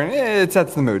happen there, and it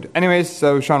sets the mood. Anyways,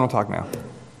 so Shon will talk now.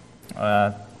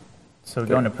 So we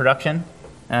go into production,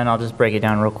 and I'll just break it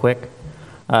down real quick.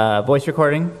 Voice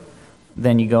recording,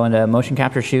 then you go into motion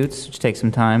capture shoots, which takes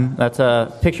some time. That's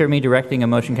a picture of me directing a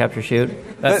motion capture shoot.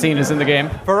 That scene is in the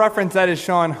game. For reference, that is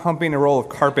Shon humping a roll of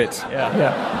carpet.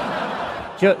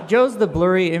 Yeah. Joe's the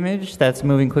blurry image that's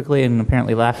moving quickly and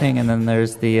apparently laughing, and then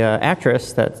there's the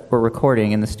actress that we're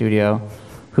recording in the studio,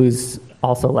 who's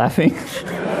also laughing.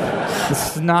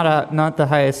 This is not the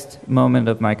highest moment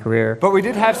of my career. But we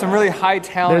did have some really high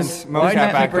talent motion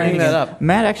capture. Why keep bringing that up?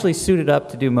 Matt actually suited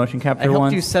up to do motion capture once. I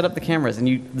helped you set up the cameras, and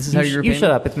this is how you're You shut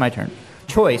up. It's my turn.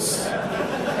 Choice.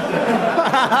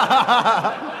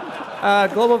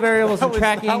 Global variables and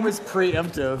tracking. That was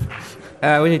preemptive.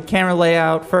 We did camera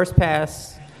layout, first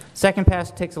pass. Second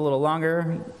pass takes a little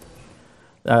longer.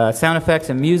 Sound effects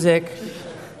and music.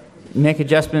 Make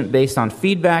adjustment based on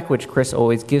feedback, which Chris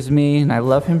always gives me, and I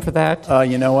love him for that.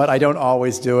 You know what? I don't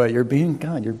always do it. You're being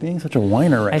such a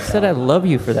whiner right now. I said I love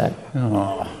you for that.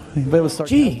 Oh, but it was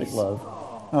sarcastic love.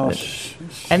 Oh,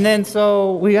 and then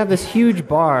so we have this huge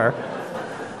bar.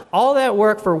 All that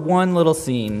work for one little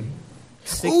scene.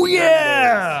 Oh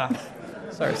yeah!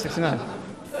 Sorry, 69.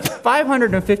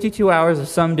 552 hours of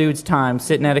some dude's time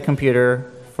sitting at a computer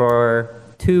for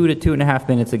 2 to 2.5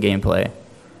 minutes of gameplay.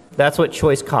 That's what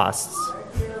choice costs.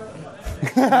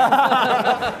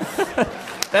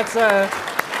 That's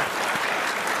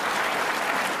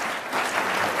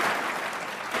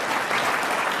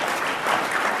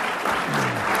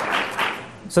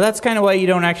So that's kind of why you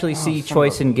don't actually see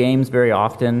choice in games very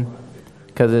often,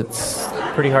 because it's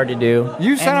pretty hard to do.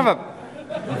 You son of a...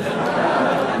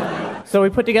 So we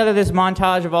put together this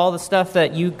montage of all the stuff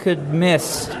that you could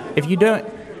miss. If you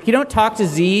don't talk to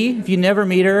Z, if you never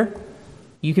meet her,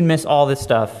 you can miss all this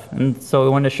stuff. And so we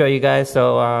wanted to show you guys.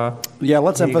 So yeah,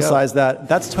 let's emphasize that.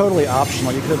 That's totally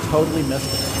optional. You could have totally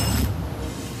missed it.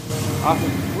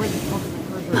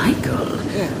 Michael,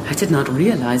 I did not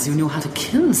realize you knew how to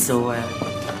kill so well.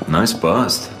 Nice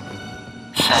bust.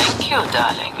 Thank you,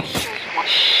 darling.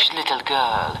 Shh, little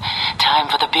girl. Time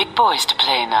for the big boys to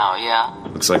play now, yeah?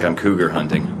 Looks like I'm cougar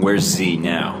hunting. Where's Z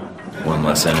now? One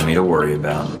less enemy to worry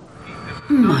about.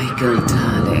 Michael,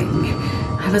 darling.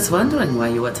 I was wondering why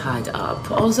you were tied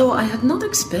up, although I had not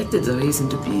expected the reason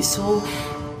to be so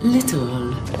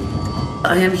little.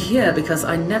 I am here because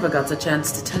I never got the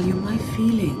chance to tell you my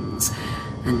feelings.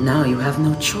 And now you have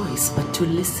no choice but to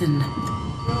listen.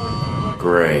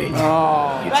 Great.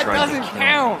 Oh, that doesn't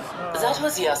count. That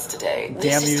was yesterday. Damn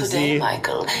This you, is today, Z.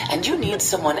 Michael. And you need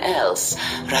someone else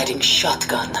riding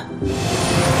shotgun.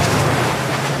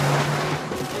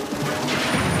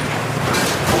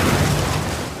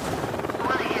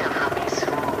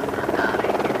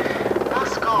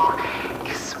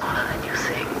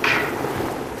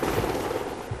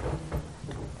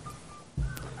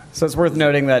 So it's worth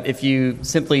noting that if you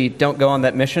simply don't go on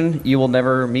that mission, you will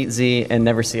never meet Z and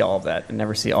never see all of that, and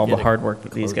never see all the hard work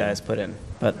that these guys put in.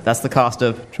 But that's the cost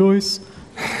of choice.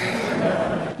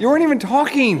 You weren't even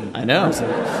talking. I know.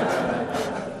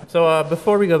 So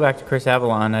before we go back to Chris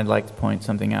Avellone, I'd like to point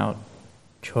something out.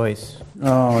 Choice.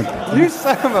 Oh, You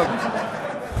son of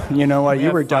a... you know what? We You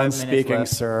have were 5 done minutes speaking, left.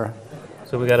 sir.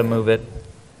 So we got to move it.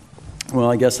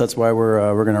 Well, I guess that's why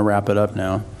we're going to wrap it up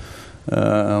now.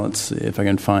 Let's see if I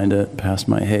can find it past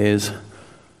my haze.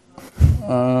 You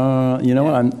know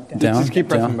what? I'm down. Just keep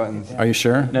pressing down. buttons. Are you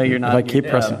sure? No, you're not. If I keep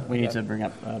pressing. We need to bring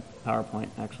up PowerPoint,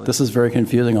 actually. This is very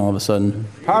confusing all of a sudden.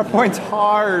 PowerPoint's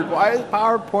hard. Why is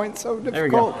PowerPoint so difficult? There we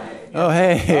go. Oh,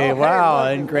 hey, wow,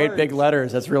 look, in it great works. big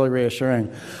letters. That's really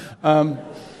reassuring.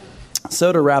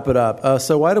 So to wrap it up,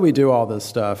 so why do we do all this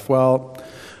stuff? Well,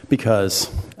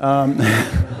 because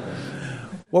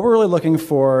what we're really looking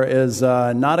for is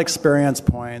not experience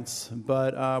points,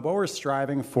 but what we're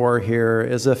striving for here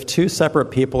is if 2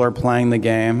 separate people are playing the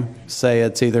game, say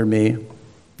it's either me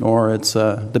or it's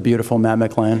the beautiful Matt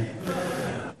MacLean.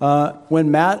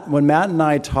 When Matt and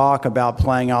I talk about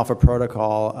playing Alpha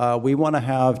Protocol, we want to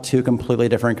have 2 completely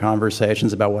different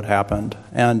conversations about what happened.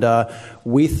 And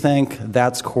we think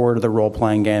that's core to the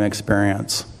role-playing game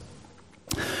experience.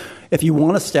 If you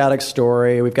want a static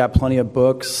story, we've got plenty of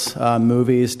books,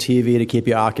 movies, TV to keep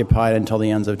you occupied until the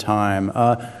ends of time.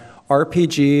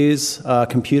 RPGs,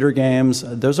 computer games,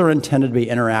 those are intended to be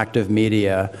interactive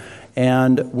media.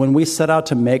 And when we set out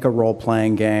to make a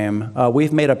role-playing game,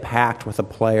 we've made a pact with the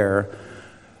player.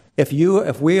 If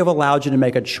we have allowed you to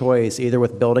make a choice, either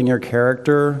with building your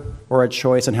character or a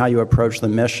choice in how you approach the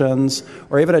missions,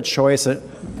 or even a choice at,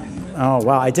 oh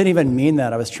wow, I didn't even mean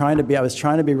that. I was trying to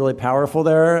be really powerful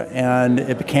there, and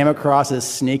it came across as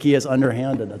sneaky as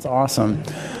underhanded. That's awesome.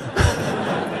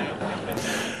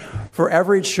 For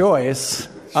every choice,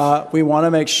 we want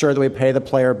to make sure that we pay the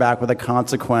player back with a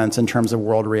consequence in terms of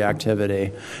world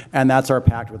reactivity, and that's our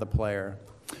pact with the player.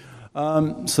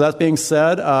 So that being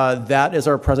said, that is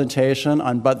our presentation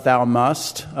on But Thou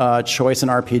Must, choice in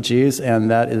RPGs,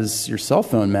 and that is your cell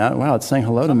phone, Matt. Wow, it's saying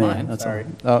hello to me. Mine. That's Sorry.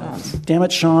 Damn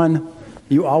it, Sean.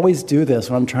 You always do this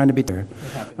when I'm trying to be there.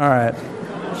 All right.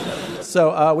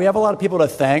 So we have a lot of people to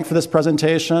thank for this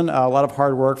presentation, a lot of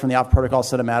hard work from the Alpha Protocol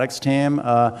Cinematics team.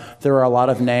 There are a lot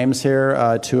of names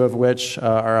here, 2 of which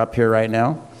are up here right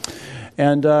now.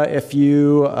 And if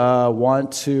you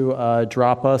want to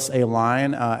drop us a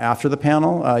line after the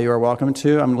panel, you are welcome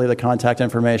to. I'm going to leave the contact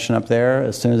information up there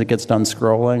as soon as it gets done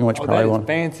scrolling, which probably won't.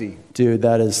 Fancy. Dude,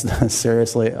 that is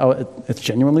seriously. Oh, it's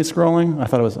genuinely scrolling? I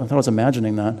thought I was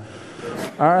imagining that.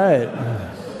 All right.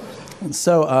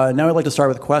 So now I'd like to start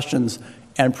with questions.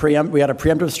 And we had a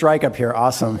preemptive strike up here.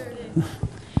 Awesome.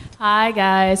 Hi,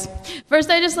 guys.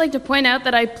 First, I'd just like to point out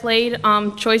that I played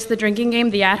Choice the Drinking Game,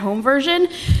 the at-home version.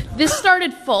 This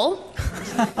started full.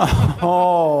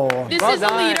 Oh. This is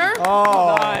a leader.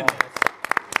 Oh.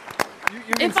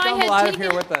 You can stumble out of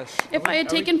here with us. If I had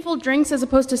taken full drinks as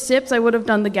opposed to sips, I would have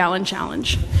done the gallon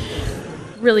challenge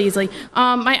really easily.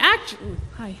 My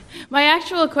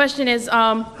actual question is,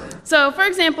 so for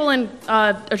example, in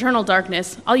Eternal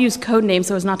Darkness, I'll use code names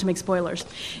so as not to make spoilers.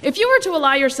 If you were to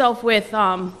ally yourself with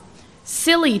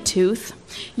Silly Tooth,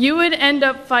 you would end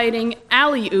up fighting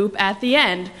Alley Oop at the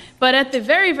end, but at the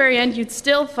very, very end, you'd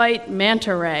still fight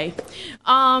Manta Ray.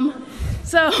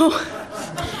 So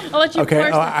I'll let you. Okay,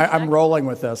 I'm rolling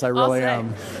with this. I really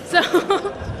am. So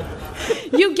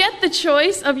you get the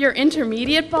choice of your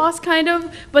intermediate boss, kind of,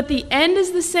 but the end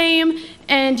is the same,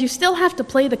 and you still have to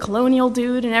play the colonial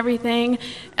dude and everything,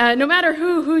 no matter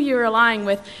who you're allying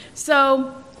with.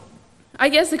 So I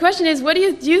guess the question is,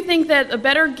 do you think that a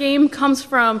better game comes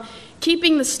from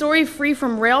keeping the story free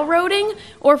from railroading,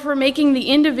 or for making the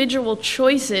individual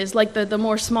choices, like the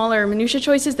more smaller minutia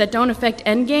choices that don't affect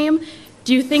endgame?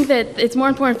 Do you think that it's more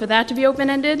important for that to be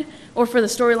open-ended, or for the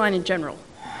storyline in general?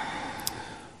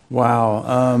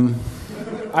 Wow.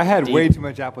 I had way too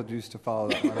much apple juice to follow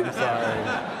that one. I'm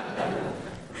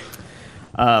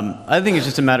sorry. I think it's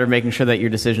just a matter of making sure that your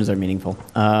decisions are meaningful.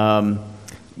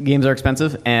 Games are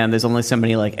expensive, and there's only so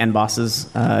many like end bosses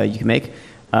you can make.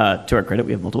 To our credit,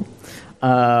 we have multiple.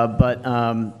 But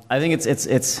I think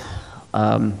it's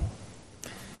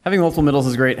having multiple middles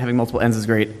is great. Having multiple ends is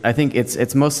great. I think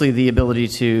it's mostly the ability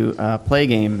to play a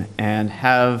game and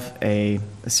have a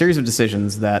series of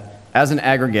decisions that, as an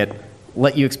aggregate,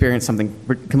 let you experience something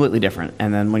completely different.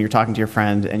 And then when you're talking to your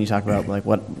friend and you talk about like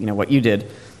what you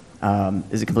did,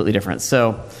 is it completely different?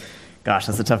 So, gosh,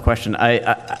 that's a tough question.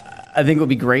 I think it would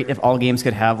be great if all games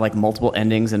could have like multiple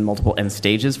endings and multiple end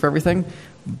stages for everything,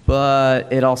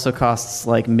 but it also costs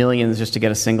like millions just to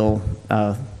get a single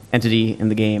entity in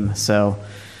the game. So,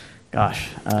 gosh.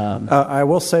 I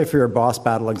will say, for your boss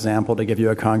battle example, to give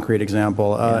you a concrete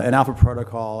example, in Alpha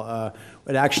Protocol,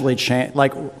 it actually changed.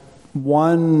 Like,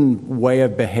 one way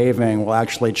of behaving will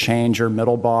actually change your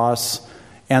middle boss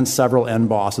and several end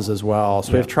bosses as well.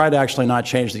 So we've tried to actually not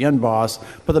change the end boss,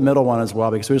 but the middle one as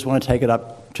well, because we just want to take it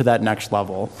up to that next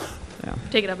level. Yeah.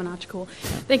 Take it up a notch, cool.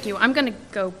 Thank you. I'm going to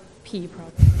go pee,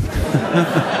 probably.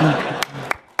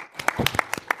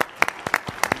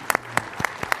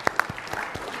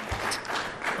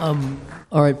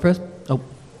 All right,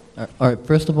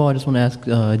 first of all, I just want to ask,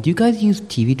 do you guys use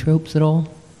TV tropes at all?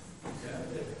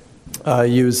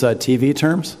 Use TV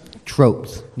terms?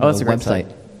 Tropes. Oh, that's a great website. site.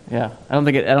 Yeah, I don't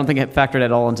think it factored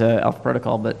at all into Alpha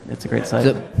Protocol, but it's a great site.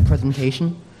 Is it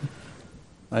presentation?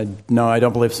 No, I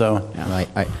don't believe so. Yeah.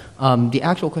 Right. The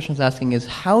actual question I was asking is,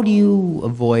 how do you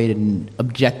avoid an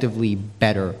objectively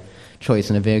better choice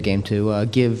in a video game? To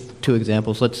give two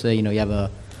examples, let's say you have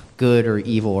a good or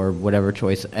evil or whatever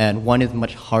choice, and one is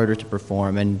much harder to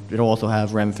perform, and it'll also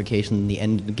have ramifications in the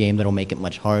end of the game that'll make it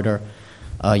much harder.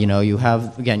 You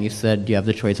have, again, you said you have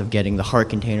the choice of getting the heart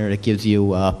container that gives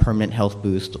you a permanent health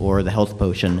boost, or the health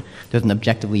potion. There's an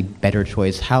objectively better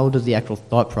choice. How does the actual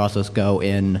thought process go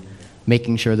in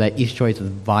making sure that each choice is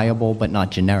viable but not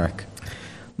generic?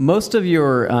 Most of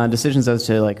your decisions as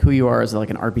to like who you are as like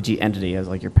an RPG entity, as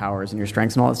like your powers and your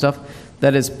strengths and all that stuff,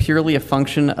 that is purely a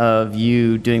function of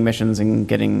you doing missions and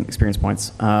getting experience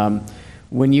points.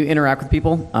 When you interact with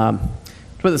people,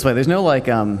 put it this way, there's no like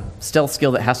stealth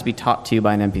skill that has to be taught to you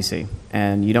by an NPC,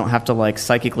 and you don't have to like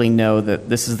psychically know that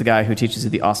this is the guy who teaches you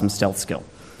the awesome stealth skill.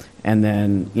 And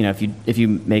then if you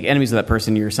make enemies of that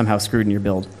person, you're somehow screwed in your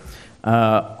build.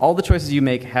 All the choices you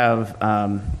make have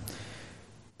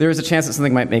there is a chance that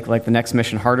something might make like the next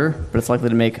mission harder, but it's likely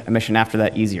to make a mission after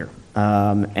that easier.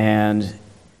 And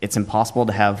it's impossible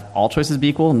to have all choices be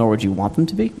equal, nor would you want them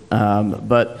to be.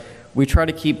 But we try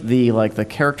to keep the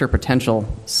character potential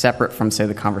separate from, say,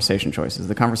 the conversation choices.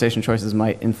 The conversation choices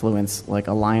might influence like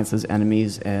alliances,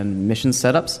 enemies, and mission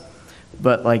setups,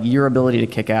 but like your ability to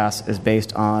kick ass is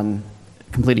based on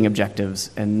completing objectives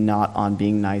and not on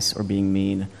being nice or being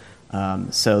mean.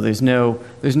 So there's no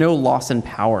loss in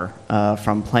power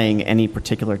from playing any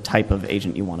particular type of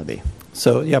agent you want to be.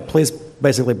 So yeah, please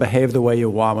basically behave the way you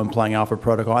want when playing Alpha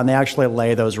Protocol, and they actually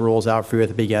lay those rules out for you at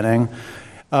the beginning.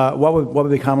 What would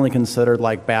be commonly considered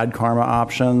like bad karma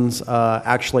options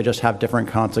actually just have different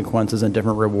consequences and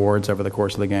different rewards over the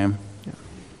course of the game.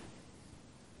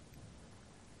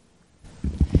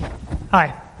 Yeah.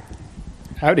 Hi.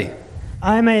 Howdy.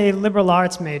 I'm a liberal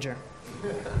arts major,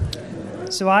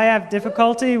 so I have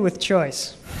difficulty with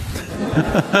choice.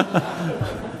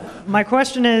 My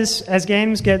question is, as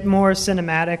games get more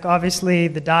cinematic, obviously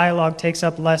the dialogue takes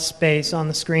up less space on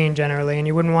the screen generally, and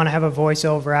you wouldn't want to have a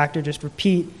voiceover actor just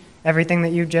repeat everything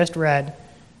that you've just read.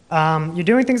 You're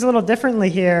doing things a little differently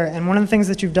here, and one of the things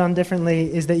that you've done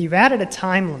differently is that you've added a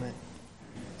time limit.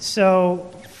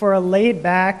 So for a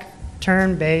laid-back,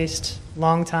 turn-based,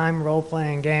 long-time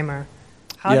role-playing gamer,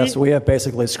 we have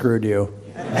basically screwed you.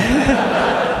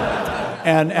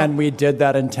 And we did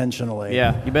that intentionally.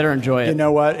 Yeah, you better enjoy it. You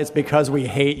know what? It's because we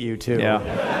hate you, too. Yeah.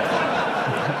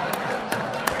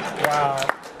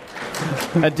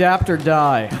 Wow. Adapt or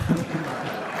die.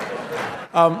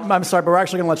 I'm sorry, but we're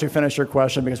actually going to let you finish your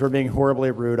question because we're being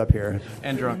horribly rude up here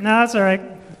and drunk. No, that's all right.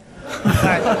 All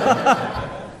right.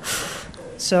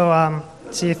 So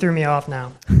you threw me off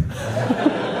now.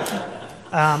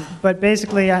 But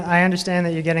basically, I understand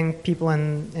that you're getting people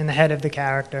in the head of the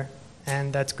character,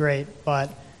 and that's great. But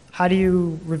how do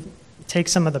you take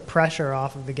some of the pressure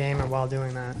off of the gamer while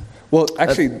doing that? Well,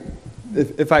 actually,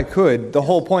 if I could, the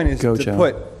whole point is to Joe.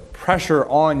 put pressure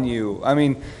on you. I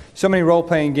mean, so many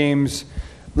role-playing games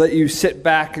let you sit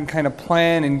back and kind of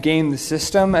plan and game the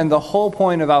system, and the whole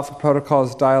point of Alpha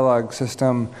Protocol's dialogue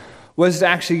system was to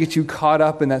actually get you caught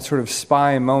up in that sort of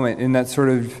spy moment, in that sort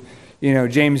of,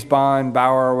 James Bond,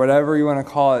 Bauer, whatever you want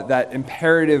to call it, that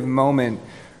imperative moment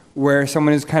where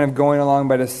someone is kind of going along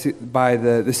by the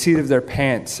seat of their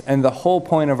pants. And the whole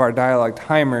point of our dialogue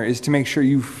timer is to make sure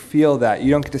you feel that.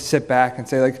 You don't get to sit back and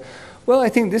say, like, well, I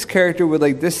think this character would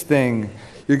like this thing.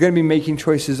 You're going to be making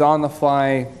choices on the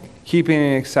fly, keeping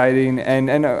it exciting,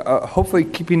 and hopefully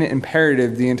keeping it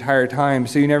imperative the entire time,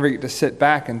 so you never get to sit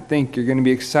back and think. You're going to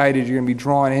be excited. You're going to be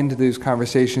drawn into those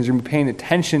conversations. You're going to be paying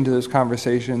attention to those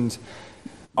conversations,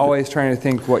 always trying to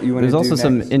think what you want to do There's also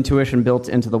some next. intuition built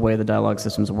into the way the dialogue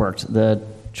systems worked. The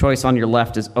choice on your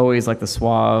left is always like the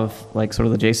suave, like sort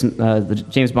of the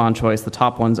James Bond choice. The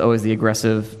top one's always the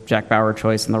aggressive Jack Bauer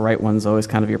choice, and the right one's always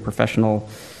kind of your professional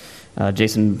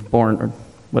Jason Bourne, or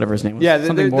whatever his name was. Yeah,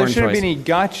 Something there Bourne shouldn't choice. be any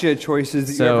gotcha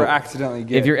choices that you ever accidentally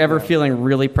get. If you're ever feeling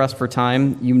really pressed for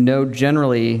time,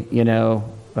 generally,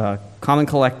 calm and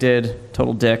collected,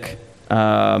 total dick,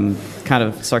 kind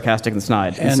of sarcastic and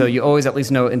snide. And so you always at least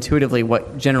know intuitively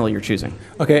what generally you're choosing.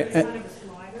 Okay.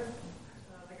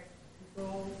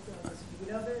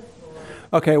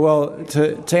 Okay, well,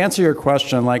 to answer your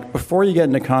question, like before you get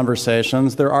into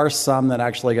conversations, there are some that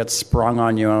actually get sprung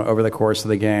on you over the course of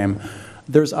the game.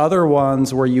 There's other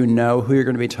ones where you know who you're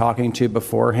going to be talking to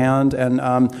beforehand,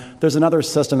 and there's another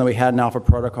system that we had in Alpha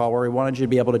Protocol where we wanted you to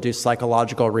be able to do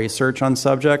psychological research on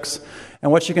subjects.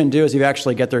 And what you can do is you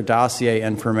actually get their dossier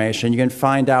information. You can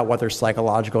find out what their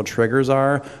psychological triggers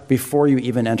are before you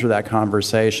even enter that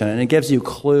conversation. And it gives you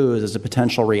clues as to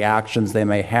potential reactions they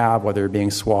may have, whether you're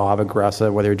being suave,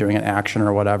 aggressive, whether you're doing an action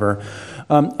or whatever.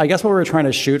 I guess what we're trying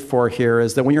to shoot for here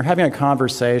is that when you're having a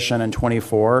conversation in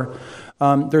 24,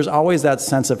 there's always that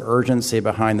sense of urgency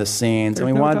behind the scenes.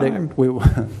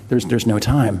 There's there's no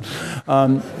time.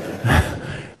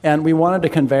 And we wanted to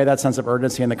convey that sense of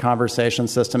urgency in the conversation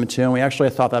system too, and we actually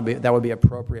thought that would be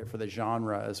appropriate for the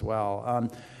genre as well.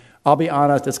 I'll be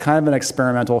honest, it's kind of an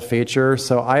experimental feature,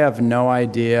 so I have no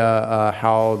idea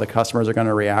how the customers are going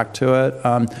to react to it.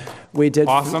 We did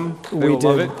awesome. They will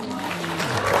love it.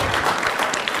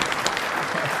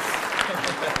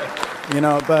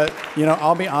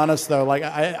 I'll be honest though. Like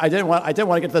I didn't want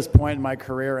to get to this point in my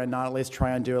career and not at least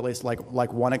try and do at least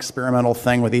like one experimental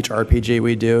thing with each RPG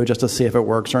we do, just to see if it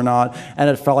works or not. And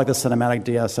it felt like the cinematic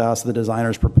DSS the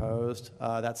designers proposed.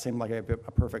 That seemed like a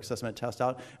perfect system to test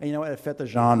out. And you know what? It fit the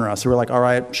genre, so we're like, all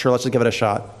right, sure, let's just give it a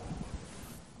shot.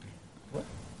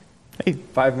 Hey,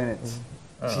 5 minutes.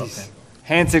 Oh, okay.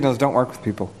 Hand signals don't work with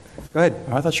people. Go ahead.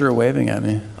 Oh, I thought you were waving at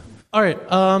me. All right.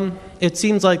 It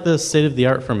seems like the state of the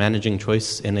art for managing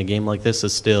choice in a game like this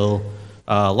is still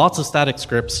lots of static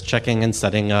scripts, checking and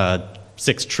setting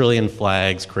 6 trillion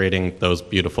flags, creating those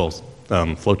beautiful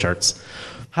flowcharts.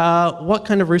 What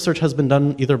kind of research has been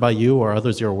done either by you or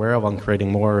others you're aware of on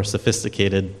creating more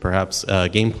sophisticated, perhaps,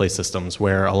 gameplay systems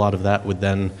where a lot of that would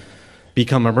then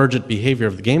become emergent behavior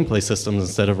of the gameplay systems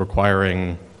instead of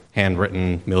requiring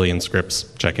handwritten million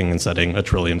scripts checking and setting 1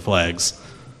 trillion flags?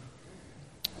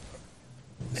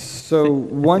 So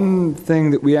one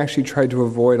thing that we actually tried to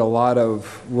avoid a lot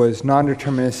of was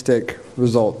non-deterministic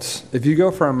results. If you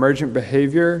go for emergent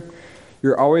behavior,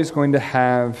 you're always going to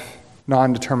have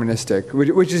non-deterministic,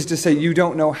 which is to say you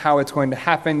don't know how it's going to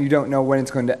happen, you don't know when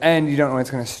it's going to end, you don't know when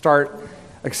it's going to start,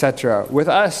 etc. With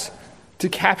us, to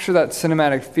capture that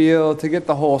cinematic feel, to get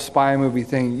the whole spy movie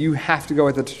thing, you have to go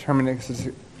with the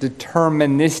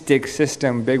deterministic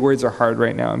system. Big words are hard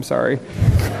right now, I'm sorry.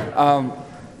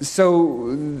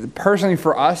 So personally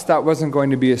for us, that wasn't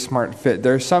going to be a smart fit.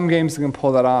 There are some games that can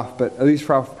pull that off, but at least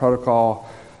for Alpha Protocol,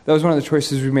 that was one of the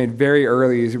choices we made very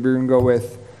early, is we were going to go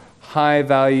with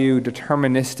high-value,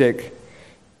 deterministic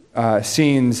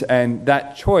scenes, and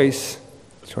that choice.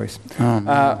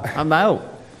 I'm out.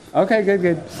 Okay,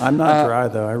 good. I'm not dry,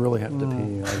 though. I really have to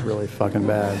pee, like really fucking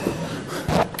bad.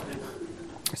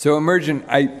 So emergent,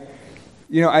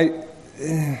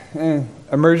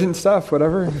 emergent stuff,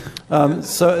 whatever.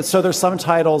 So there's some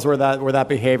titles where that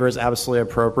behavior is absolutely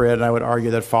appropriate, and I would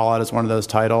argue that Fallout is one of those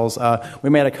titles. We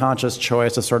made a conscious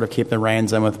choice to sort of keep the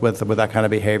reins in with that kind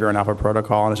of behavior in Alpha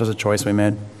Protocol, and it's just a choice we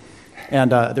made.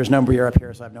 And there's no beer up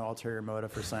here, so I have no ulterior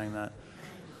motive for saying that.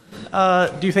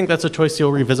 Do you think that's a choice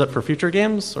you'll revisit for future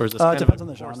games, or is this kind depends of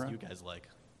on a the course genre. you guys like?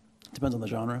 Depends on the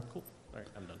genre. Cool. All right,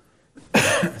 I'm done.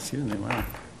 Excuse me. Wow.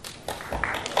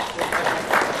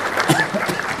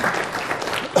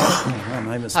 I'm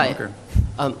not even a smoker.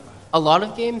 A lot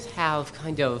of games have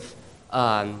kind of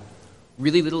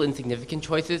really little insignificant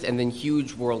choices and then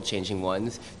huge world-changing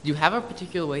ones. Do you have a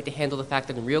particular way to handle the fact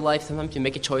that in real life sometimes you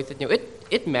make a choice that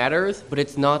it matters, but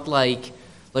it's not like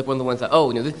one of the ones that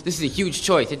this is a huge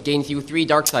choice. It gains you 3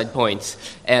 dark side points,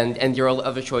 and your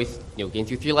other choice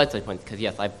gains you 3 light side points. Because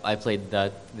yes, I played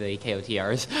the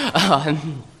KOTRs.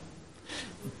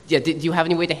 Do you have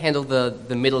any way to handle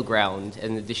the middle ground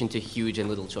in addition to huge and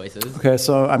little choices? Okay,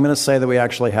 so I'm going to say that we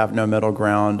actually have no middle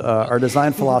ground. Our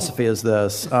design philosophy is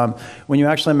this. When you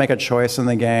actually make a choice in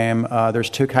the game, there's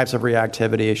 2 types of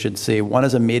reactivity you should see. One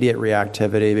is immediate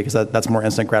reactivity, because that's more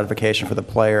instant gratification for the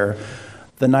player.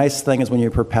 The nice thing is when you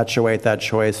perpetuate that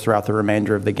choice throughout the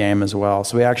remainder of the game as well.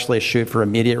 So we actually shoot for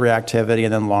immediate reactivity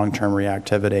and then long-term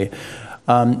reactivity.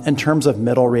 In terms of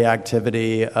middle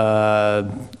reactivity,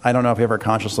 I don't know if we ever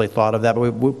consciously thought of that, but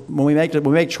when we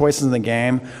make choices in the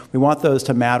game, we want those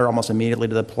to matter almost immediately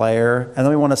to the player, and then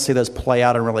we want to see those play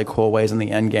out in really cool ways in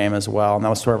the end game as well, and that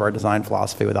was sort of our design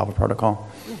philosophy with Alpha Protocol.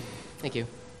 Thank you.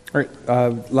 All right,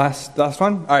 last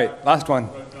one? All right, last one.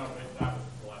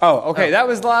 Oh, okay, that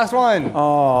was the last one.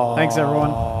 Oh. Thanks,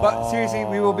 everyone. But seriously,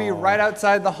 we will be right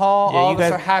outside the hall. Yeah, All you of us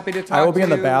guys- are happy to talk to you. I will be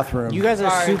in the bathroom. You guys are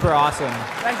Sorry. super awesome.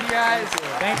 Thank you, guys.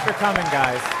 Thanks for coming,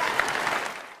 guys.